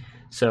points.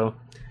 So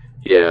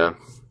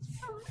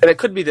and it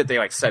could be that they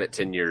like set it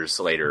 10 years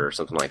later or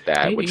something like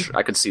that. Maybe. Which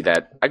I could see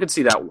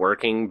that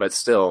working, but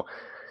still,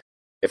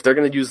 if they're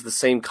going to use the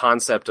same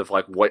concept of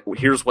like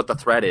here's what the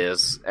threat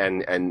is,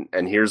 and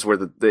here's where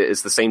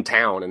it's the same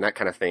town and that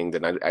kind of thing,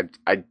 then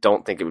I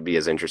don't think it would be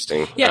as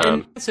interesting. Yeah,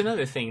 and that's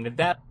another thing,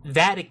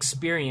 that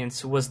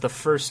experience was the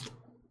first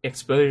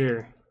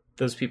exposure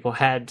those people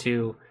had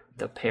to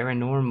the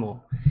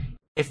paranormal.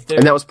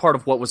 And that was part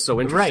of what was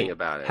so interesting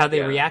about it. How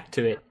they react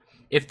to it.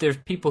 If there's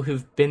people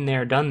who've been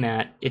there, done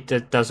that,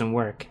 it doesn't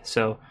work.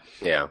 So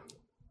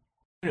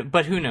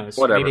but who knows?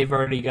 Whatever. Maybe they've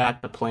already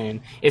got the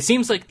plan. It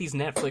seems like these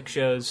Netflix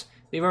shows,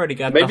 they've already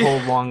got the whole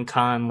long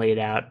con laid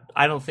out.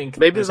 I don't think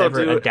there's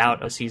ever a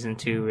doubt of season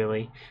 2,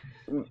 really.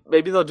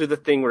 Maybe they'll do the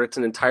thing where it's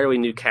an entirely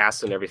new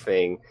cast and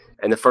everything,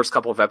 and the first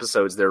couple of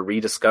episodes they're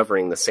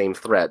rediscovering the same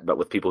threat, but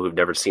with people who've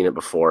never seen it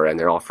before, and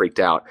they're all freaked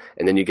out.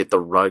 And then you get the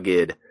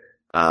rugged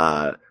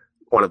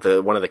one of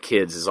the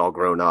kids is all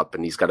grown up,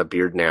 and he's got a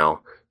beard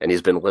now, and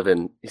he's been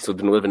living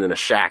in a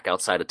shack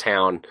outside of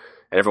town,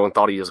 and everyone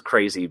thought he was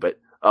crazy, but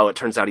it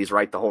turns out he's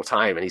right the whole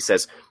time, and he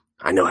says,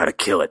 "I know how to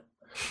kill it.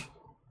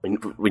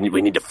 We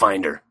need to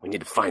find her. We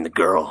need to find the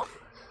girl."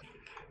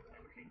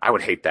 I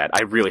would hate that.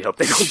 I really hope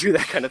they don't do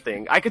that kind of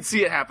thing. I could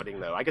see it happening,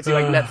 though. I could see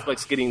like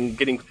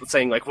Netflix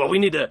saying like, "Well,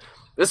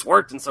 this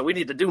worked, and so we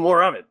need to do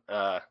more of it."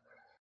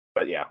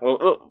 But yeah,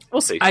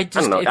 we'll see. I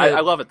don't know. I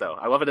love it though.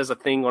 I love it as a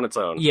thing on its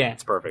own. Yeah,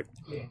 it's perfect.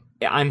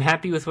 Yeah, I'm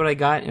happy with what I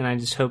got, and I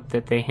just hope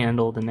that they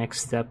handle the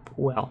next step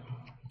well.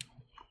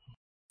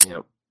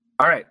 Yep.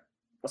 All right.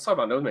 Let's talk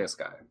about No Man's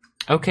Sky.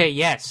 Okay,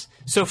 yes.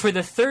 So for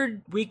the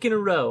third week in a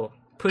row,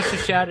 Push a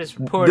Shout is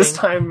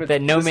reporting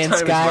that No Man's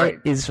Sky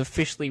is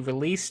officially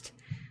released.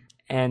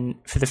 And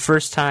for the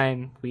first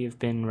time, we have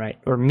been right.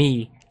 Or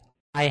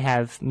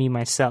myself,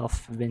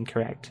 have been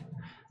correct.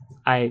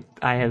 I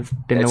have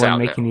been the one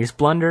making these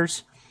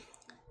blunders.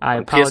 I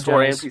apologize.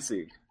 PS4 and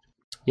PC.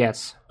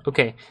 Yes.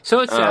 Okay.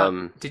 So it's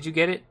out. Did you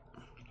get it?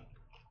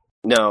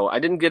 No, I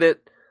didn't get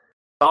it.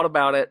 Thought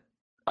about it.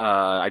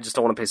 I just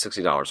don't want to pay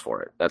 $60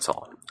 for it. That's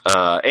all.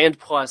 And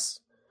plus,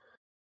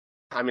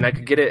 I mean, I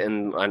could get it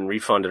and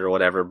refund it or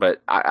whatever,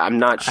 but I'm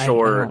not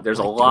sure. There's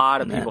a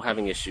lot of people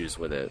having issues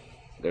with it.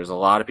 There's a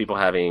lot of people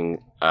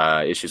having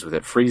issues with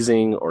it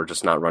freezing or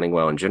just not running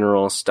well in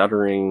general,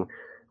 stuttering.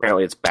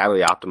 Apparently, it's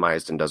badly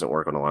optimized and doesn't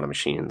work on a lot of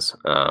machines.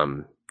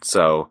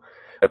 So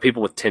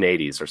people with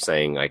 1080s are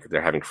saying like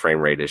they're having frame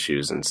rate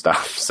issues and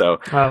stuff. So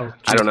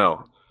I don't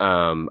know.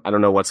 I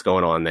don't know what's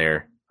going on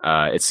there.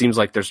 It seems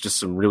like there's just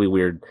some really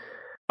weird,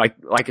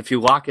 like if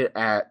you lock it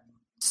at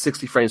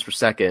 60 frames per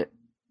second,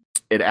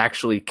 it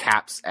actually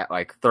caps at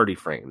like 30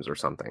 frames or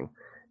something.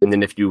 And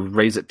then if you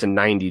raise it to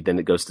 90, then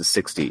it goes to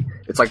 60.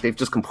 It's like they've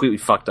just completely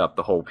fucked up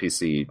the whole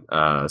PC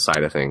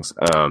side of things.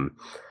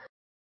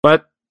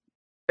 But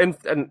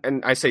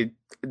I say,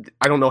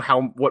 I don't know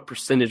what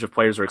percentage of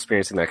players are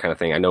experiencing that kind of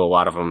thing. I know a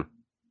lot of them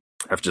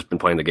have just been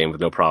playing the game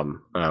with no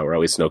problem, or at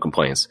least no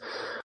complaints.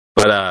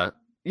 But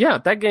yeah,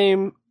 that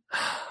game,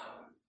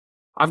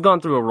 I've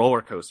gone through a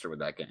roller coaster with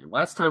that game.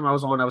 Last time I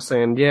was on, I was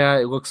saying, yeah,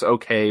 it looks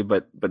okay,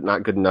 but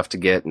not good enough to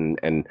get,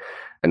 and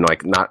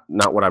like not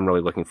what I'm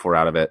really looking for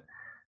out of it.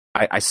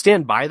 I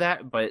stand by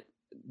that, but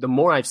the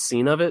more I've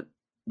seen of it,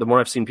 the more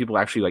I've seen people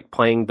actually like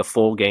playing the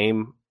full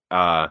game.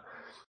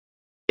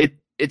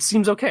 It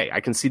seems okay. I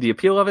can see the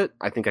appeal of it.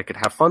 I think I could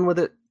have fun with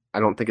it. I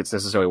don't think it's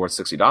necessarily worth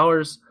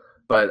 $60,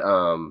 but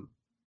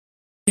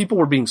people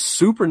were being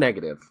super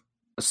negative,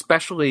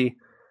 especially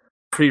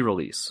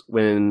pre-release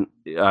when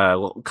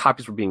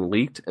copies were being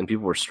leaked and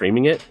people were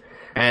streaming it.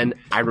 And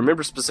I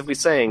remember specifically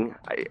saying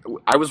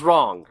I was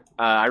wrong.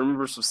 I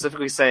remember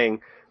specifically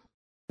saying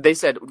they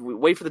said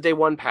wait for the day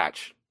one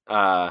patch,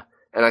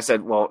 And I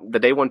said, well, the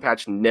day one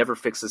patch never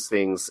fixes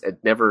things.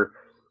 It never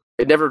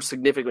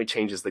significantly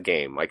changes the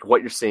game. Like,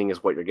 what you're seeing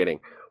is what you're getting.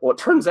 Well, it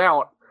turns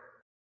out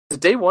the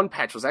day one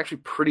patch was actually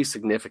pretty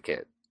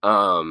significant.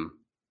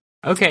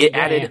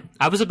 Okay,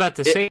 I was about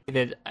to say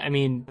that, I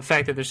mean, the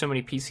fact that there's so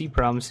many PC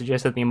problems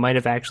suggests that they might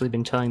have actually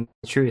been telling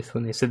the truth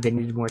when they said they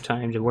needed more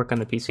time to work on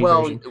the PC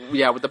version. Well,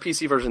 yeah, with the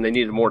PC version, they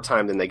needed more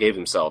time than they gave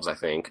themselves, I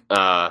think.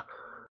 But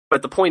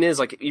the point is,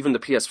 like, even the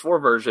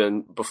PS4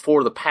 version,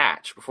 before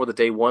the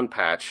day one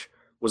patch,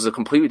 was a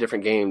completely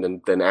different game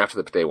than after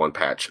the day one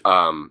patch.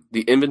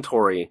 The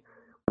inventory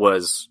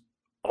was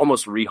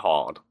almost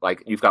rehauled.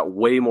 Like, you've got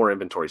way more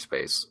inventory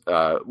space,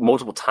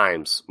 multiple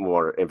times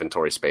more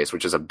inventory space,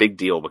 which is a big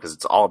deal because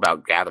it's all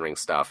about gathering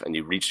stuff, and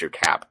you reach your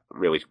cap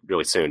really,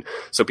 really soon.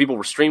 So people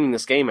were streaming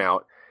this game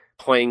out,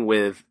 playing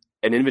with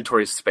an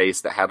inventory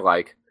space that had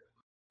like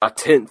a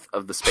tenth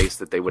of the space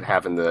that they would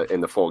have in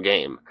the full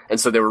game. And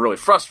so they were really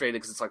frustrated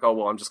because it's like, oh,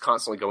 well, I'm just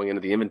constantly going into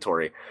the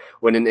inventory.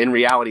 When in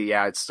reality,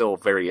 yeah, it's still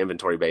very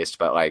inventory based,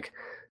 but like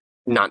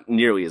not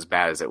nearly as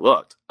bad as it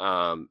looked.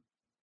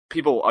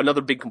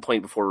 Another big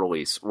complaint before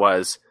release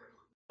was,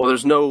 well,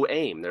 there's no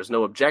aim, there's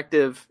no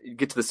objective. You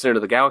get to the center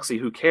of the galaxy,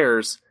 who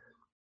cares?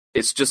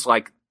 It's just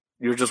like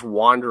you're just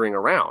wandering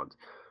around.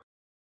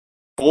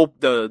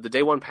 The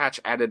day one patch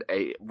added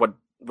what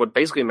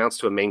basically amounts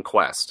to a main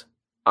quest,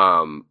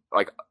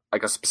 like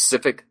a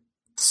specific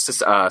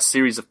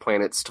series of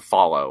planets to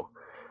follow,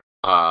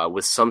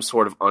 with some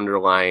sort of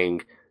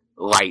underlying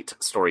light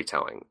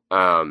storytelling.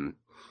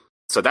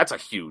 So that's a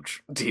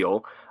huge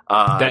deal.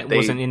 That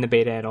wasn't in the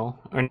beta at all.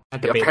 Or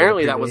not the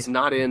apparently, beta, that was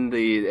not in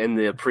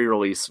the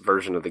pre-release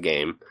version of the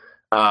game.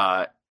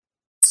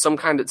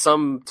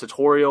 Some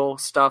tutorial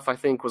stuff, I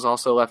think, was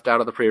also left out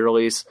of the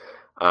pre-release.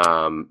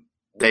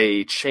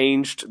 They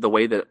changed the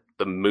way that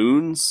the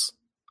moons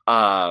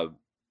are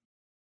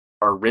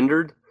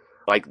rendered.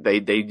 Like they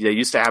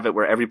used to have it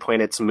where every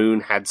planet's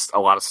moon had a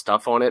lot of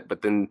stuff on it,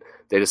 but then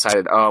they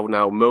decided, oh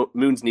no,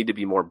 moons need to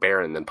be more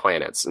barren than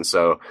planets, and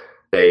so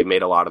they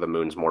made a lot of the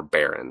moons more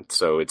barren.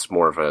 So it's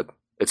more of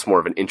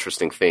an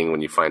interesting thing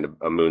when you find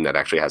a moon that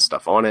actually has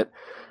stuff on it.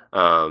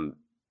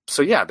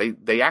 So yeah,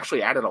 they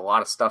actually added a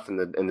lot of stuff in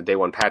the day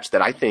one patch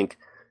that I think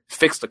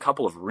fixed a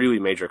couple of really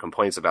major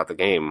complaints about the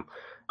game.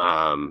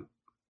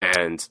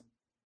 And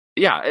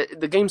yeah,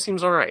 the game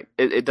seems all right.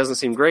 It doesn't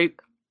seem great.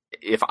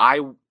 If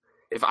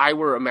I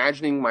were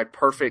imagining my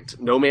perfect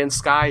No Man's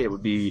Sky, it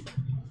would be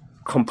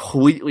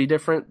completely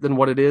different than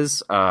what it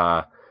is.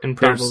 And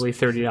probably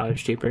 $30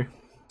 cheaper.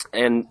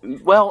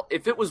 And well,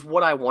 if it was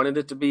what I wanted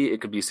it to be, it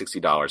could be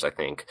 $60, I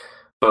think.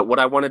 But what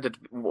I want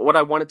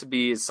it to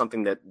be is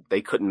something that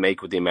they couldn't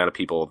make with the amount of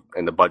people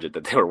and the budget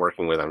that they were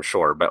working with, I'm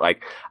sure. But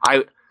like,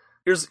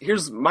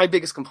 here's my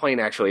biggest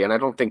complaint actually, and I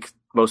don't think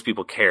most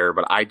people care,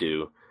 but I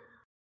do.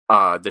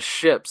 The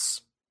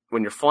ships,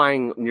 when you're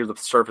flying near the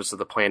surface of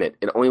the planet,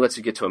 it only lets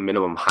you get to a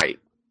minimum height.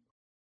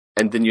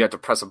 And then you have to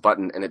press a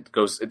button and it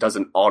does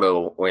an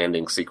auto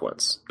landing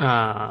sequence.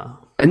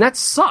 And that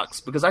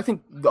sucks because I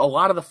think a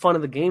lot of the fun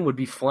of the game would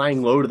be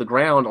flying low to the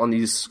ground on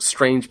these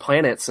strange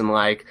planets and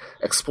like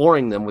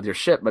exploring them with your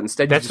ship. But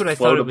instead, that's what I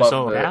thought it was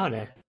all about,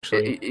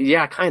 actually.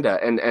 Yeah, kind of.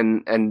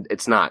 And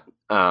it's not.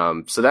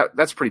 So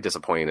that's pretty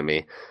disappointing to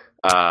me.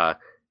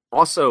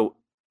 Also,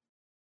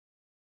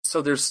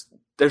 so there's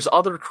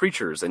other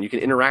creatures and you can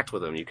interact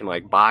with them. You can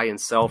like buy and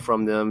sell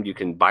from them. You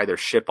can buy their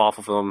ship off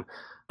of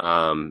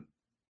them.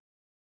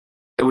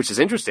 Which is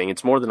interesting.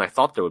 It's more than I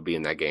thought there would be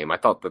in that game. I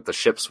thought that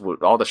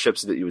all the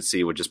ships that you would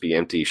see would just be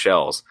empty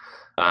shells.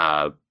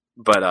 And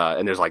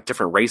there's like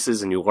different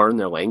races and you learn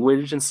their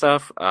language and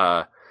stuff,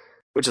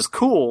 which is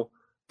cool,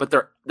 but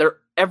they're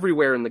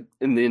everywhere in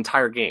the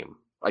entire game.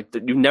 Like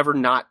you never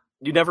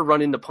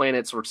run into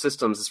planets or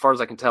systems, as far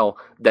as I can tell,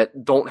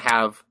 that don't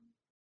have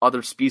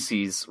other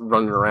species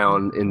running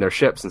around in their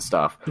ships and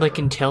stuff. Like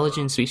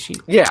intelligent species?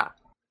 Yeah.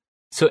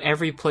 So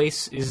every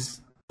place is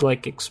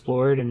like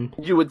explored, and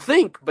you would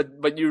think, but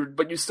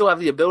you still have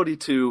the ability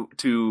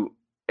to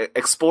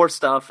explore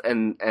stuff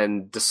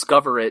and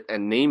discover it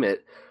and name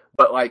it.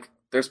 But like,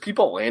 there's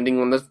people landing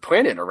on the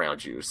planet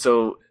around you,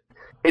 so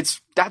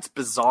that's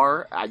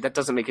bizarre. That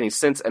doesn't make any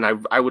sense. And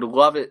I would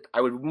love it.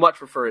 I would much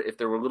prefer it if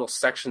there were little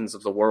sections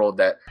of the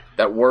world that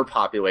were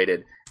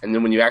populated, and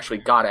then when you actually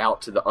got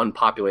out to the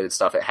unpopulated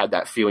stuff, it had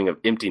that feeling of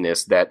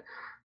emptiness that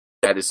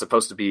is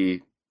supposed to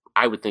be.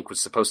 I would think was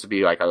supposed to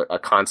be like a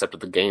concept of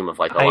the game of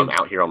like, I'm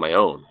out here on my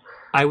own.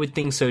 I would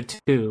think so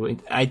too.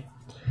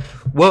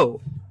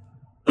 Whoa.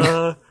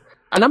 And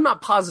I'm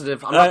not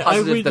positive. I'm not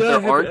positive that there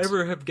aren't. I would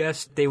ever have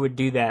guessed they would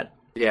do that.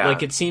 Yeah.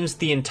 Like it seems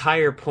the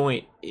entire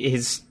point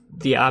is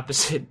the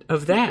opposite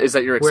of that. Is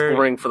that you're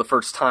exploring for the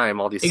first time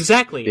all these.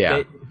 Exactly.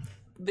 Yeah.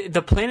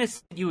 The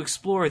planets that you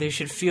explore, they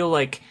should feel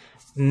like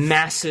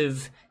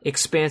massive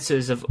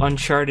expanses of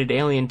uncharted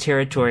alien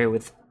territory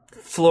with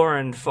flora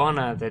and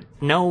fauna that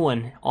no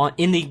one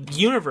in the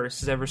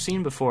universe has ever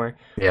seen before.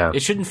 Yeah.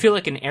 It shouldn't feel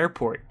like an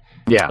airport.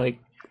 Yeah.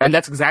 And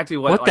that's exactly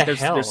what like,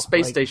 there's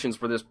space stations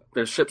where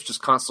there's ships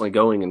just constantly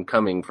going and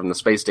coming from the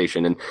space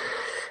station. And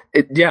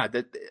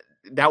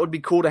that would be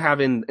cool to have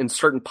in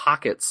certain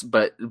pockets,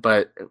 but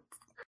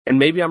and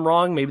maybe I'm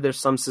wrong. Maybe there's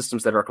some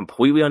systems that are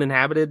completely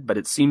uninhabited, but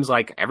it seems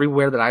like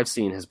everywhere that I've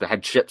seen has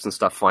had ships and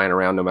stuff flying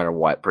around no matter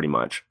what, pretty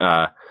much.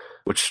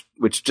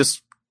 Which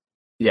just,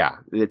 yeah,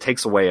 it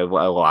takes away a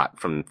lot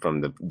from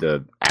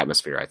the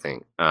atmosphere, I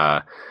think.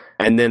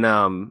 And then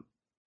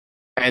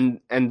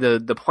and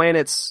the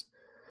planets,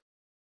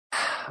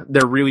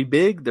 they're really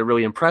big, they're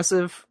really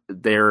impressive.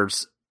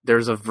 There's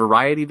a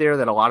variety there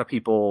that a lot of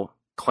people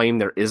claim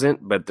there isn't,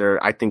 but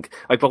I think,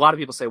 like, a lot of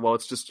people say, well,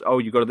 it's just, oh,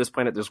 you go to this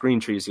planet, there's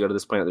green trees, you go to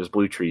this planet, there's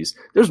blue trees.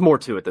 There's more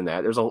to it than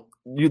that.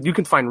 You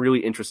can find really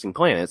interesting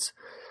planets,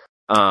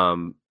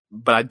 but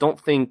I don't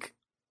think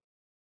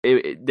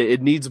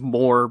it needs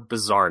more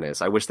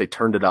bizarreness. I wish they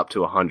turned it up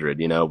to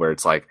 100, where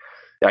it's like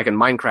in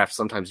Minecraft,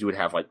 sometimes you would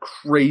have like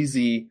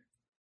crazy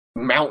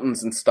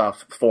mountains and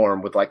stuff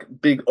form with like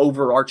big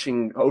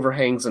overarching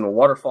overhangs and a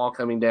waterfall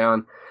coming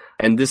down,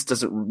 and this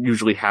doesn't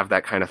usually have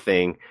that kind of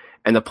thing.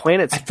 And the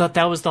planets, I thought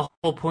that was the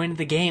whole point of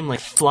the game, like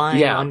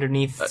flying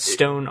underneath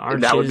stone arches.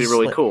 That would be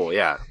really cool,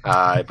 yeah.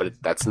 But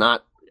that's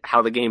not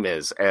how the game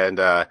is. And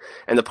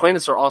the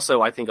planets are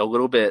also, I think,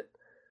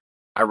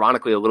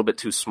 ironically, a little bit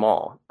too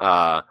small.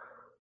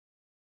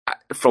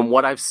 From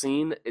what I've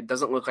seen, it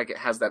doesn't look like it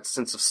has that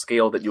sense of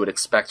scale that you would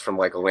expect from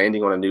like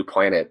landing on a new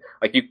planet.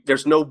 Like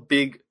there's no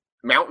big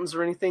mountains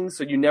or anything,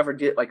 so you never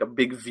get like a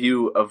big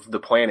view of the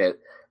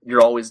planet.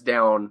 You're always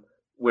down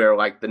where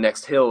like the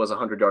next hill is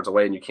 100 yards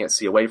away and you can't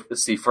see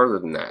further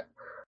than that.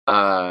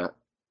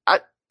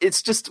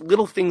 It's just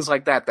little things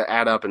like that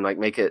add up and like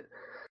make it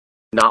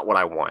not what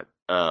I want.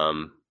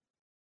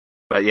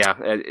 But yeah,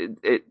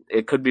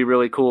 it could be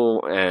really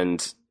cool.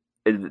 And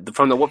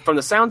from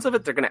the sounds of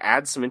it, they're going to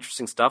add some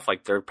interesting stuff.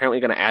 Like they're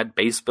apparently going to add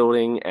base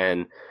building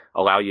and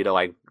allow you to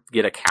like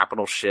get a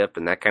capital ship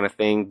and that kind of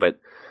thing. But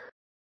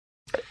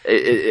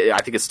I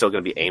think it's still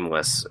going to be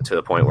aimless to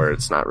the point where it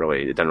doesn't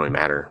really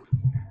matter.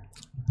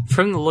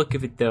 From the look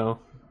of it, though,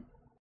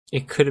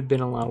 it could have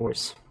been a lot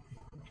worse.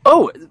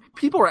 Oh,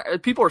 people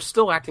are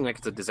still acting like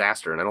it's a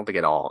disaster, and I don't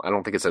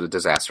think it's a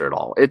disaster at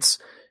all. It's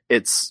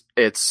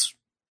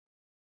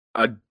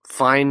a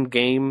fine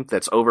game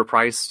that's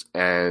overpriced,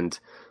 and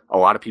a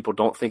lot of people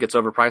don't think it's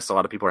overpriced. A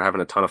lot of people are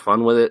having a ton of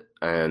fun with it,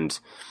 and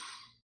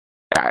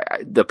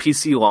the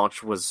PC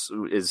launch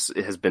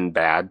has been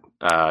bad,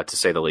 to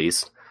say the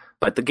least.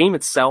 But the game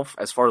itself,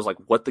 as far as like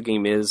what the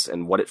game is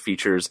and what it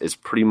features, is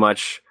pretty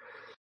much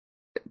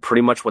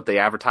what they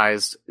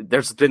advertised.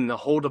 There's been the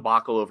whole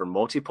debacle over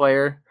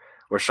multiplayer,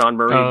 where Sean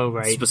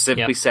Murray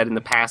specifically said in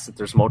the past that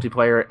there's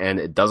multiplayer, and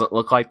it doesn't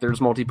look like there's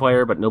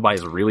multiplayer, but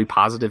nobody's really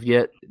positive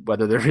yet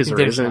whether there is or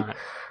isn't.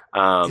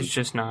 It's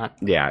just not.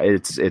 Yeah,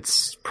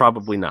 it's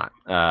probably not.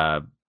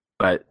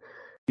 But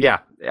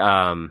yeah,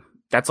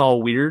 that's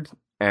all weird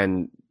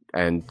and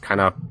kind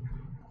of.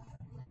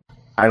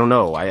 I don't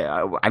know.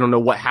 I don't know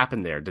what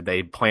happened there. Did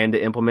they plan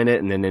to implement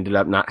it and then ended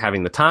up not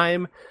having the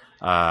time?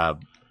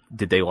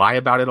 Did they lie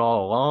about it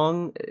all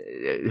along?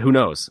 Who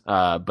knows?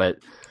 But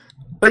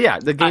yeah,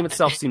 the game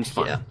itself seems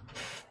fun.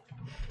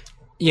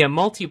 Yeah,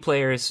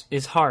 multiplayer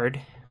is hard.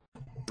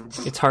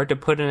 It's hard to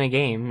put in a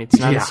game. It's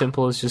not as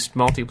simple as just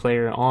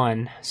multiplayer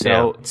on.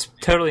 So it's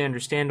totally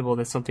understandable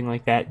that something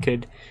like that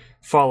could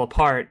fall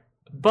apart.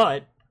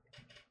 But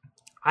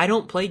I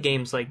don't play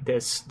games like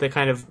this, the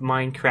kind of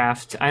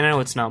Minecraft. I know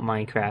it's not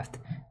Minecraft.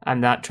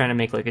 I'm not trying to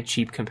make like a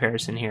cheap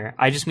comparison here.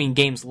 I just mean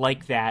games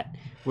like that,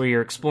 where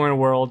you're exploring a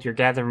world, you're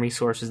gathering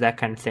resources, that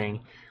kind of thing.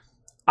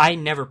 I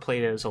never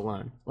play those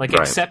alone. Like,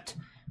 except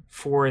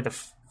for the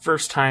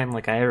first time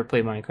like I ever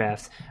played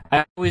Minecraft.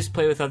 I always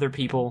play with other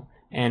people,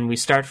 and we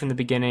start from the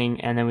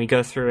beginning, and then we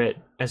go through it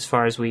as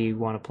far as we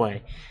want to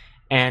play.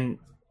 And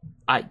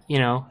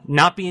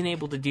not being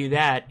able to do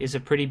that is a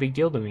pretty big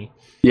deal to me.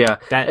 Yeah,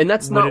 and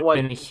that's not what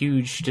been a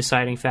huge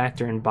deciding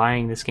factor in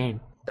buying this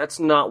game.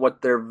 That's not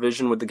what their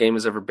vision with the game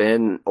has ever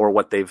been, or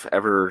what they've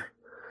ever.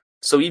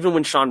 So even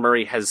when Sean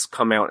Murray has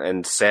come out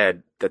and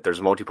said that there's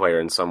multiplayer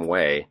in some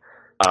way,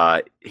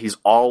 he's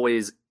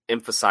always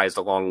emphasized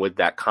along with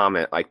that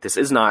comment, like, this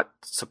is not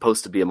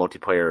supposed to be a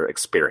multiplayer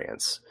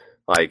experience.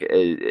 Like,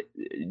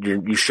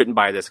 you shouldn't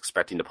buy this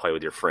expecting to play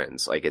with your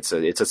friends. Like, it's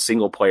a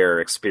single player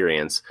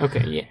experience.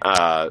 Okay,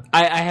 yeah.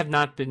 I have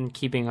not been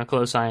keeping a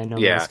close eye on No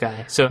Man's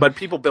Sky. So, but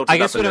people built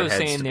it up in their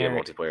heads to be a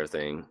multiplayer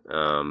thing.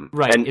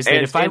 Right, and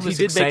if I was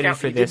excited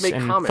for this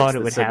and thought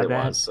it would have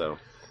that. So.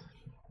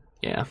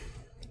 Yeah.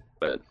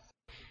 But,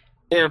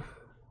 yeah,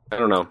 I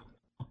don't know.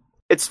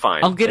 It's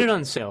fine. I'll get it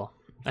on sale.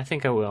 I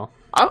think I will.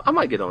 I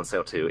might get it on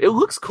sale too. It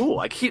looks cool.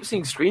 I keep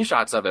seeing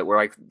screenshots of it where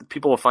like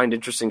people will find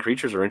interesting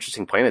creatures or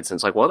interesting planets, and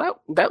it's like, well,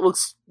 that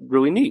looks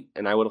really neat,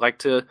 and I would like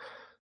to,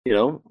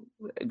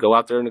 go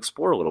out there and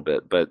explore a little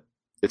bit. But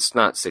it's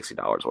not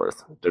 $60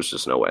 worth. There's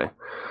just no way.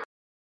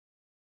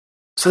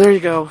 So there you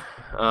go.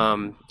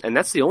 And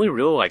that's the only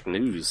real like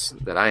news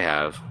that I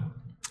have.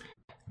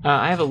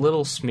 I have a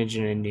little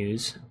smidgen of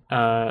news.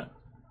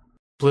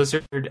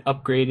 Blizzard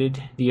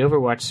upgraded the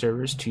Overwatch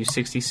servers to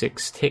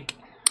 66 tick.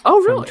 Oh,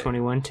 really? From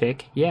 21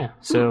 tick. Yeah.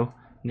 So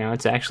now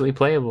it's actually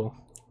playable.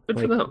 Good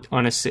for them.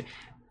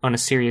 on a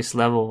serious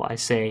level, I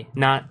say.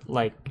 Not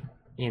like,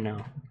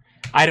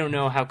 I don't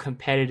know how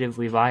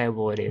competitively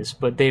viable it is,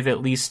 but they've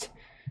at least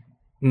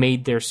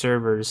made their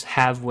servers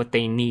have what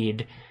they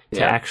need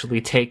to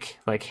actually take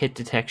like hit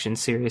detection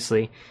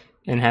seriously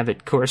and have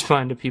it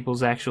correspond to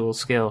people's actual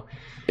skill.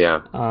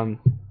 Yeah.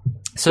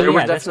 So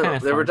that's kind of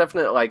fun. There were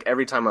definitely, like,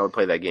 every time I would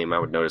play that game, I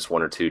would notice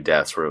 1 or 2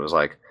 deaths where it was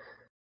like,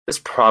 this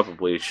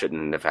probably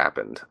shouldn't have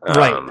happened.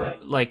 Right.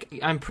 Like,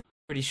 I'm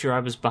pretty sure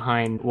I was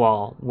behind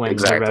wall when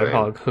the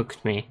Roadhog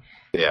hooked me.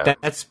 Yeah.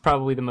 That's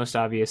probably the most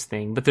obvious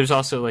thing. But there's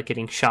also, like,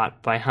 getting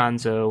shot by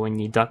Hanzo when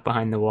you duck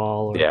behind the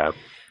wall. Yeah.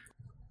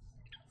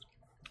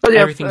 But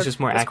everything's just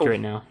more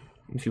accurate now,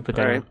 if you put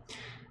that in.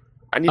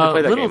 I need to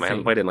play that game. I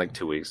haven't played it in, like,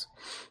 2 weeks.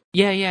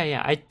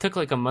 Yeah. I took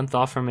like a month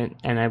off from it,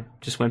 and I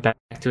just went back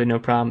to it, no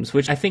problems,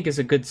 which I think is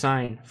a good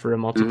sign for a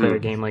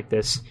multiplayer game like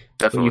this.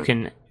 Definitely. Where you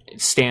can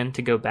stand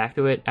to go back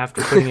to it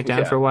after putting it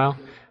down for a while.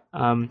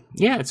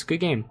 It's a good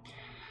game.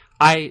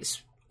 I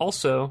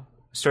also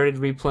started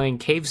replaying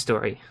Cave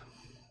Story.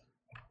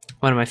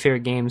 One of my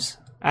favorite games.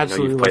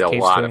 Absolutely love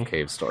Cave Story. You've played a lot of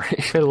Cave Story.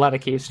 Played a lot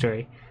of Cave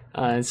Story.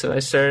 And so I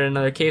started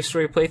another Cave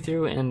Story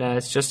playthrough, and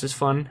it's just as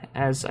fun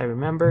as I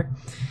remember.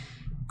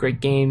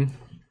 Great game.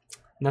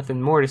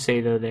 Nothing more to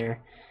say, though,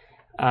 there.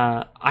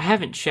 I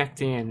haven't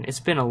checked in. It's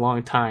been a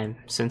long time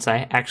since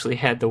I actually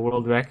had the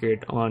world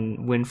record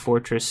on Wind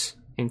Fortress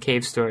in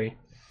Cave Story.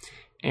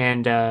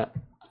 And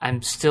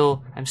I'm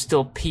still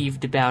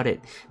peeved about it.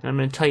 And I'm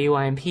going to tell you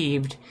why I'm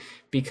peeved.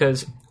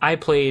 Because I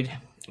played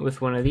with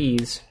one of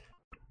these.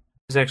 It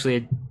was actually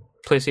a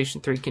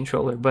PlayStation 3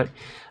 controller. But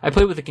I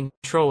played with a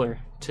controller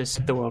to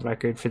set the world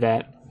record for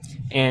that.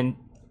 And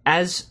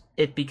as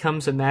it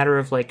becomes a matter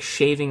of, like,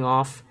 shaving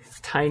off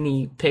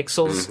tiny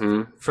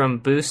pixels from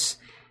boosts,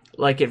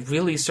 like, it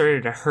really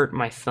started to hurt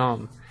my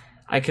thumb.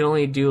 I could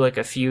only do like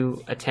a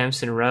few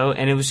attempts in a row,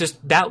 and it was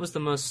just, that was the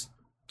most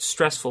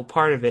stressful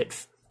part of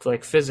it,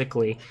 like,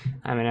 physically.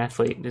 I'm an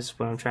athlete, is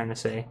what I'm trying to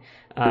say.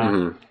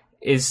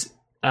 Is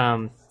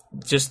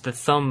just the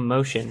thumb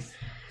motion.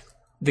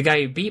 The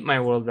guy who beat my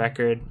world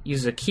record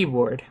uses a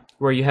keyboard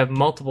where you have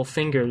multiple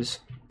fingers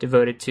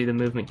devoted to the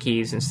movement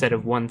keys instead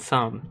of one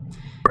thumb.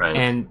 Right.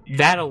 And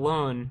that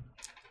alone,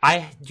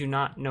 I do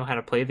not know how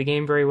to play the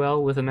game very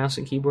well with a mouse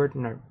and keyboard.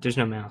 No, there's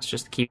no mouse,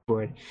 just the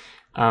keyboard.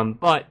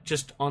 But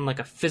just on like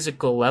a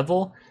physical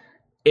level,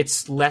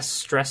 it's less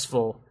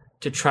stressful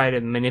to try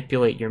to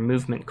manipulate your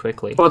movement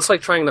quickly. Well, it's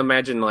like trying to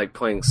imagine like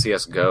playing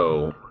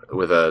CSGO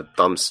with a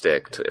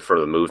thumbstick for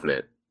the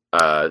movement.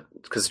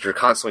 Because you're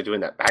constantly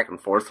doing that back and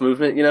forth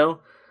movement,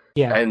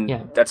 Yeah, and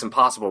that's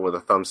impossible with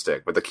a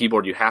thumbstick. With a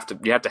keyboard, you have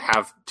to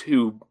have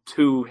two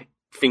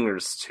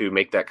fingers to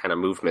make that kind of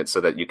movement so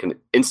that you can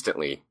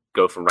instantly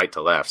go from right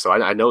to left. So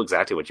I know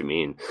exactly what you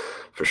mean,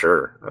 for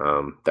sure.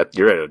 That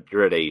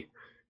you're at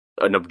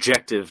an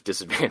objective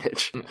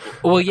disadvantage.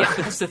 Well, yeah,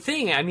 but that's the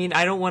thing. I mean,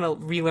 I don't want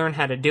to relearn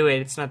how to do it.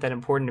 It's not that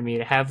important to me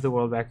to have the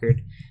world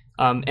record.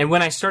 And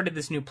when I started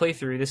this new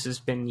playthrough, this has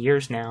been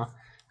years now,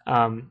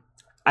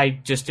 I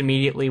just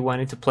immediately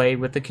wanted to play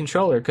with the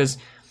controller, because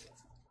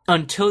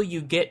until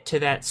you get to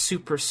that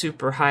super,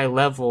 super high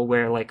level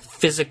where, like,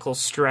 physical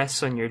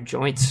stress on your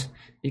joints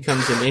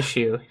becomes an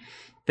issue,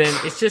 then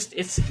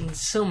it's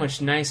so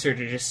much nicer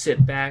to just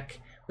sit back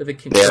with a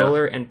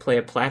controller and play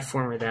a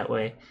platformer that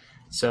way.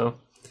 So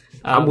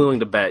I'm willing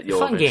to bet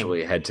you'll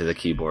eventually head to the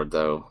keyboard,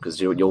 though, because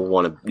you'll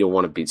want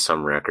to beat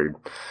some record.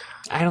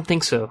 I don't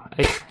think so.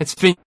 It's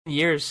been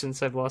years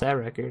since I've lost that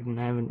record, and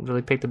I haven't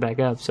really picked it back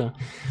up. So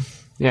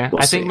yeah,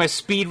 I think my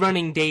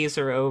speedrunning days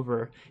are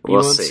over. You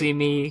won't see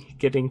me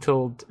getting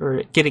told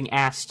or getting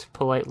asked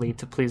politely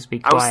to please be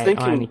quiet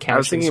on any couches. I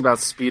was thinking about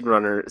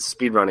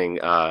speedrunning.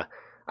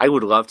 I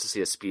would love to see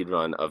a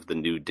speedrun of the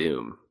new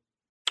Doom.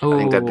 Ooh. I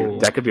think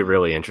that could be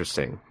really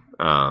interesting.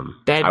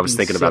 I was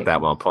thinking about that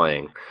while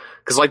playing,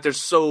 because like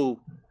there's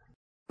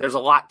a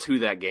lot to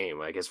that game,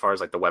 like as far as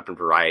like the weapon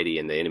variety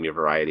and the enemy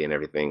variety and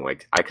everything.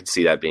 Like I could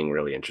see that being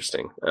really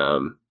interesting.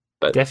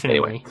 But definitely,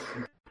 anyway.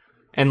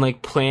 And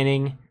like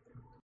planning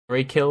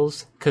glory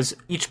kills, because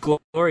each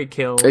glory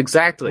kill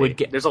would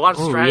get. There's a lot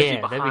of strategy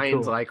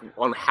behind cool. like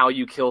on how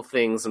you kill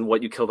things and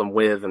what you kill them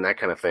with and that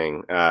kind of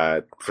thing.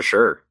 For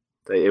sure.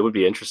 It would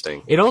be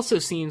interesting. It also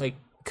seems like,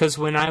 because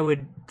when I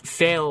would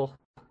fail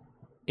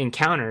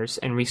encounters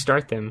and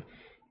restart them,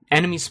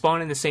 enemies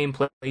spawn in the same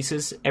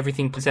places,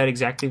 everything plays out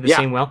exactly the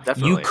same well.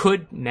 Definitely. You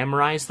could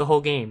memorize the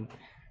whole game.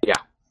 Yeah.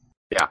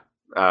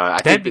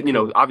 I think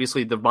that,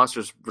 obviously the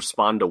monsters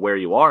respond to where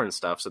you are and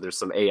stuff, so there's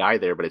some AI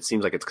there, but it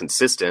seems like it's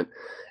consistent.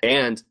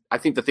 And I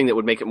think the thing that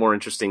would make it more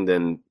interesting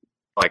than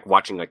like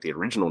watching like the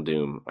original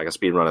Doom, like a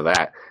speed run of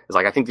that, is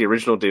like I think the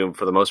original Doom,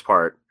 for the most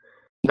part,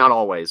 not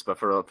always, but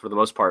for the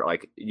most part,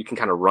 like you can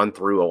kind of run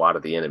through a lot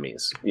of the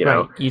enemies,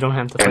 know. You don't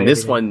have to fight and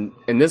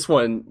this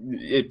one,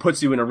 it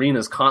puts you in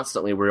arenas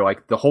constantly where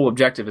like the whole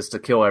objective is to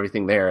kill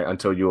everything there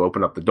until you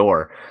open up the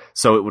door.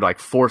 So it would like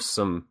force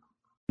some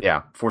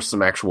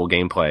actual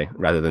gameplay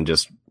rather than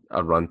just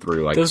a run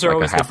through like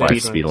a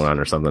Half-Life speed run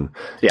or something.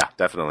 Yeah,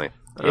 definitely.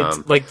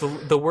 It's like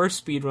the worst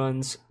speed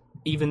runs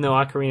even though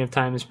Ocarina of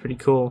Time is pretty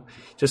cool,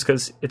 just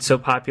because it's so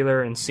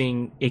popular and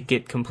seeing it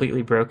get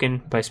completely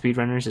broken by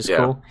speedrunners is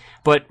cool.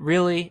 But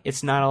really,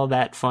 it's not all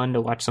that fun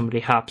to watch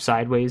somebody hop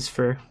sideways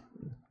for a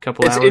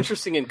couple hours. It's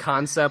interesting in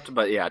concept,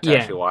 but to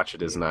actually watch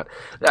it is not.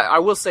 I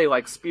will say,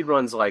 like,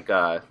 speedruns, like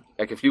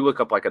if you look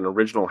up like an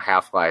original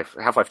Half-Life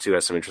 2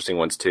 has some interesting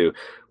ones too,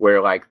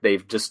 where like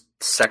they've just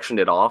sectioned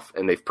it off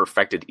and they've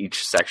perfected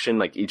each section,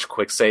 like each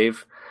quick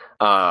save.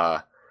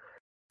 That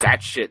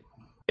shit.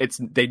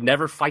 They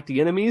never fight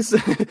the enemies,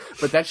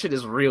 but that shit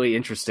is really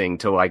interesting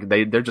to like.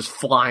 They're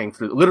just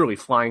literally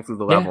flying through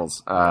the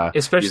levels,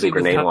 especially using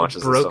grenade with how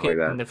launches and stuff like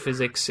broken that. the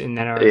physics in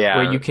that are,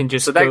 where you can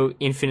just go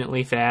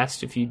infinitely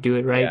fast if you do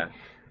it right. Yeah.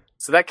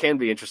 So that can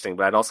be interesting,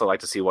 but I'd also like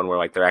to see one where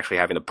like they're actually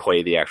having to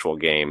play the actual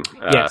game.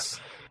 Yes,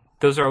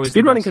 those are always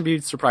speedrunning can be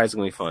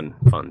surprisingly fun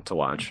to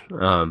watch.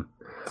 All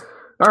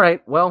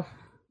right, well,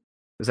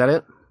 is that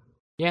it?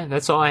 Yeah,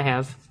 that's all I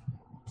have.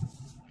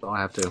 That's all I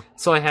have to.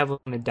 That's all I have on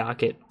the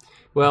docket.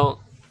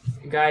 Well,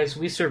 guys,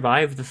 we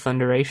survived the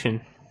Thunderation.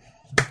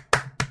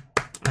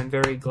 I'm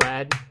very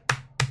glad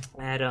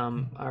at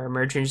our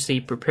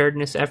emergency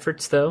preparedness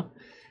efforts, though.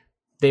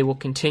 They will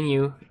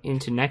continue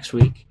into next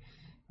week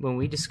when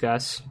we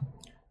discuss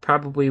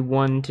probably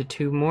 1 to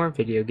 2 more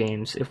video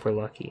games if we're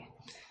lucky.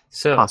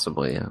 So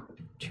possibly, yeah.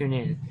 Tune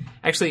in.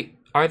 Actually,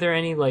 are there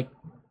any like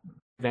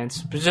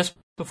events? But just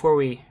before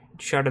we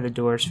shutter the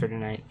doors for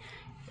tonight,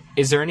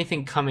 is there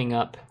anything coming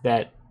up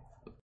that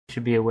we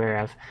should be aware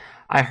of?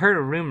 I heard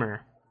a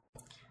rumor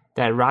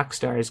that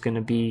Rockstar is going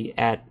to be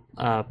at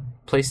a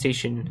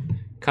PlayStation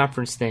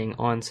conference thing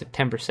on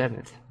September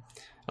 7th.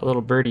 A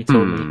little birdie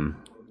told me,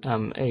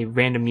 a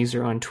random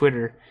user on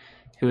Twitter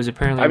who has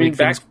apparently made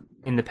things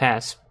in the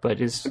past,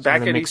 but is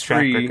back on a mixed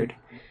track record.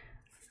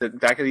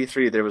 Back at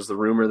E3, there was the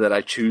rumor that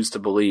I choose to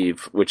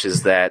believe, which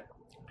is that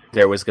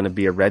there was going to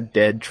be a Red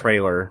Dead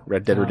trailer,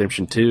 Red Dead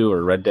Redemption 2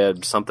 or Red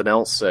Dead something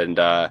else, and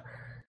that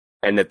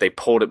they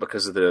pulled it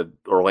because of the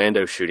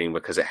Orlando shooting,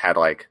 because it had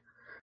like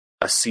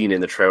a scene in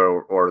the trailer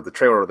or the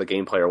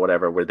gameplay or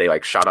whatever where they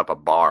like shot up a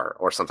bar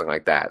or something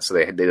like that. So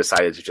they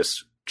decided to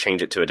just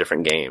change it to a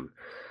different game.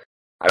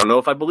 I don't know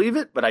if I believe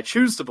it, but I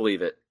choose to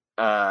believe it.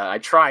 I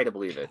try to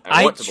believe it.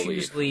 I want to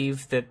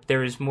believe that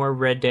there is more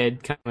Red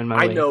Dead coming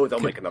my way. I know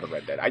they'll make another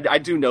Red Dead. I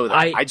do know that.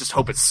 I just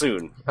hope it's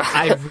soon.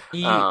 I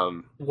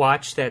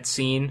watched that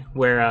scene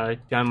where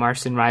John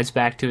Marston rides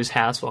back to his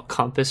house while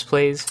Compass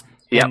plays.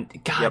 Yeah,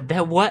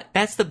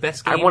 that's the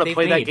best game. I want to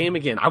play that game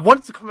again. I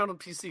want it to come out on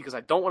PC because I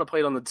don't want to play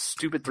it on the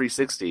stupid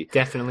 360.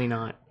 Definitely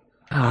not.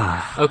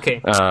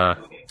 Okay.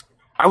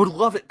 I would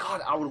love it.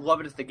 God, I would love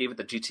it if they gave it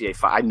the GTA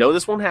 5. I know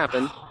this won't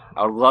happen.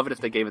 I would love it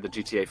if they gave it the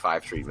GTA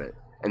 5 treatment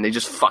and they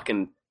just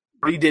fucking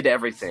redid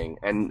everything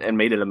and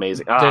made it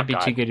amazing. That'd be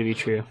too good to be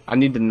true. I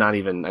need to not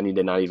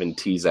even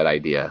tease that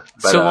idea.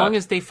 But, so long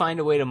as they find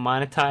a way to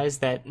monetize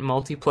that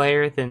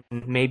multiplayer, then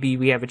maybe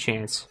we have a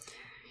chance.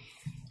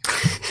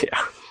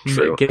 Yeah.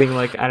 True. Getting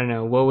like, I don't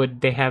know, what would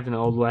they have in the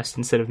Old West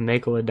instead of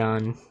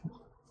Megalodon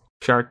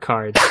shark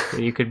cards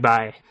that you could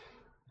buy?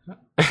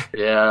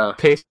 Yeah.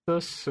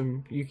 Pesos,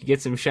 you could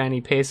get some shiny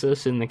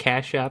pesos in the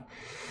cash shop.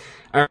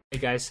 All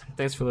right, guys,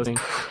 thanks for listening.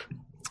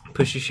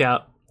 Push your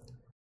shout.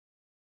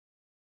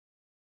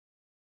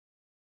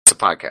 It's a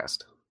podcast.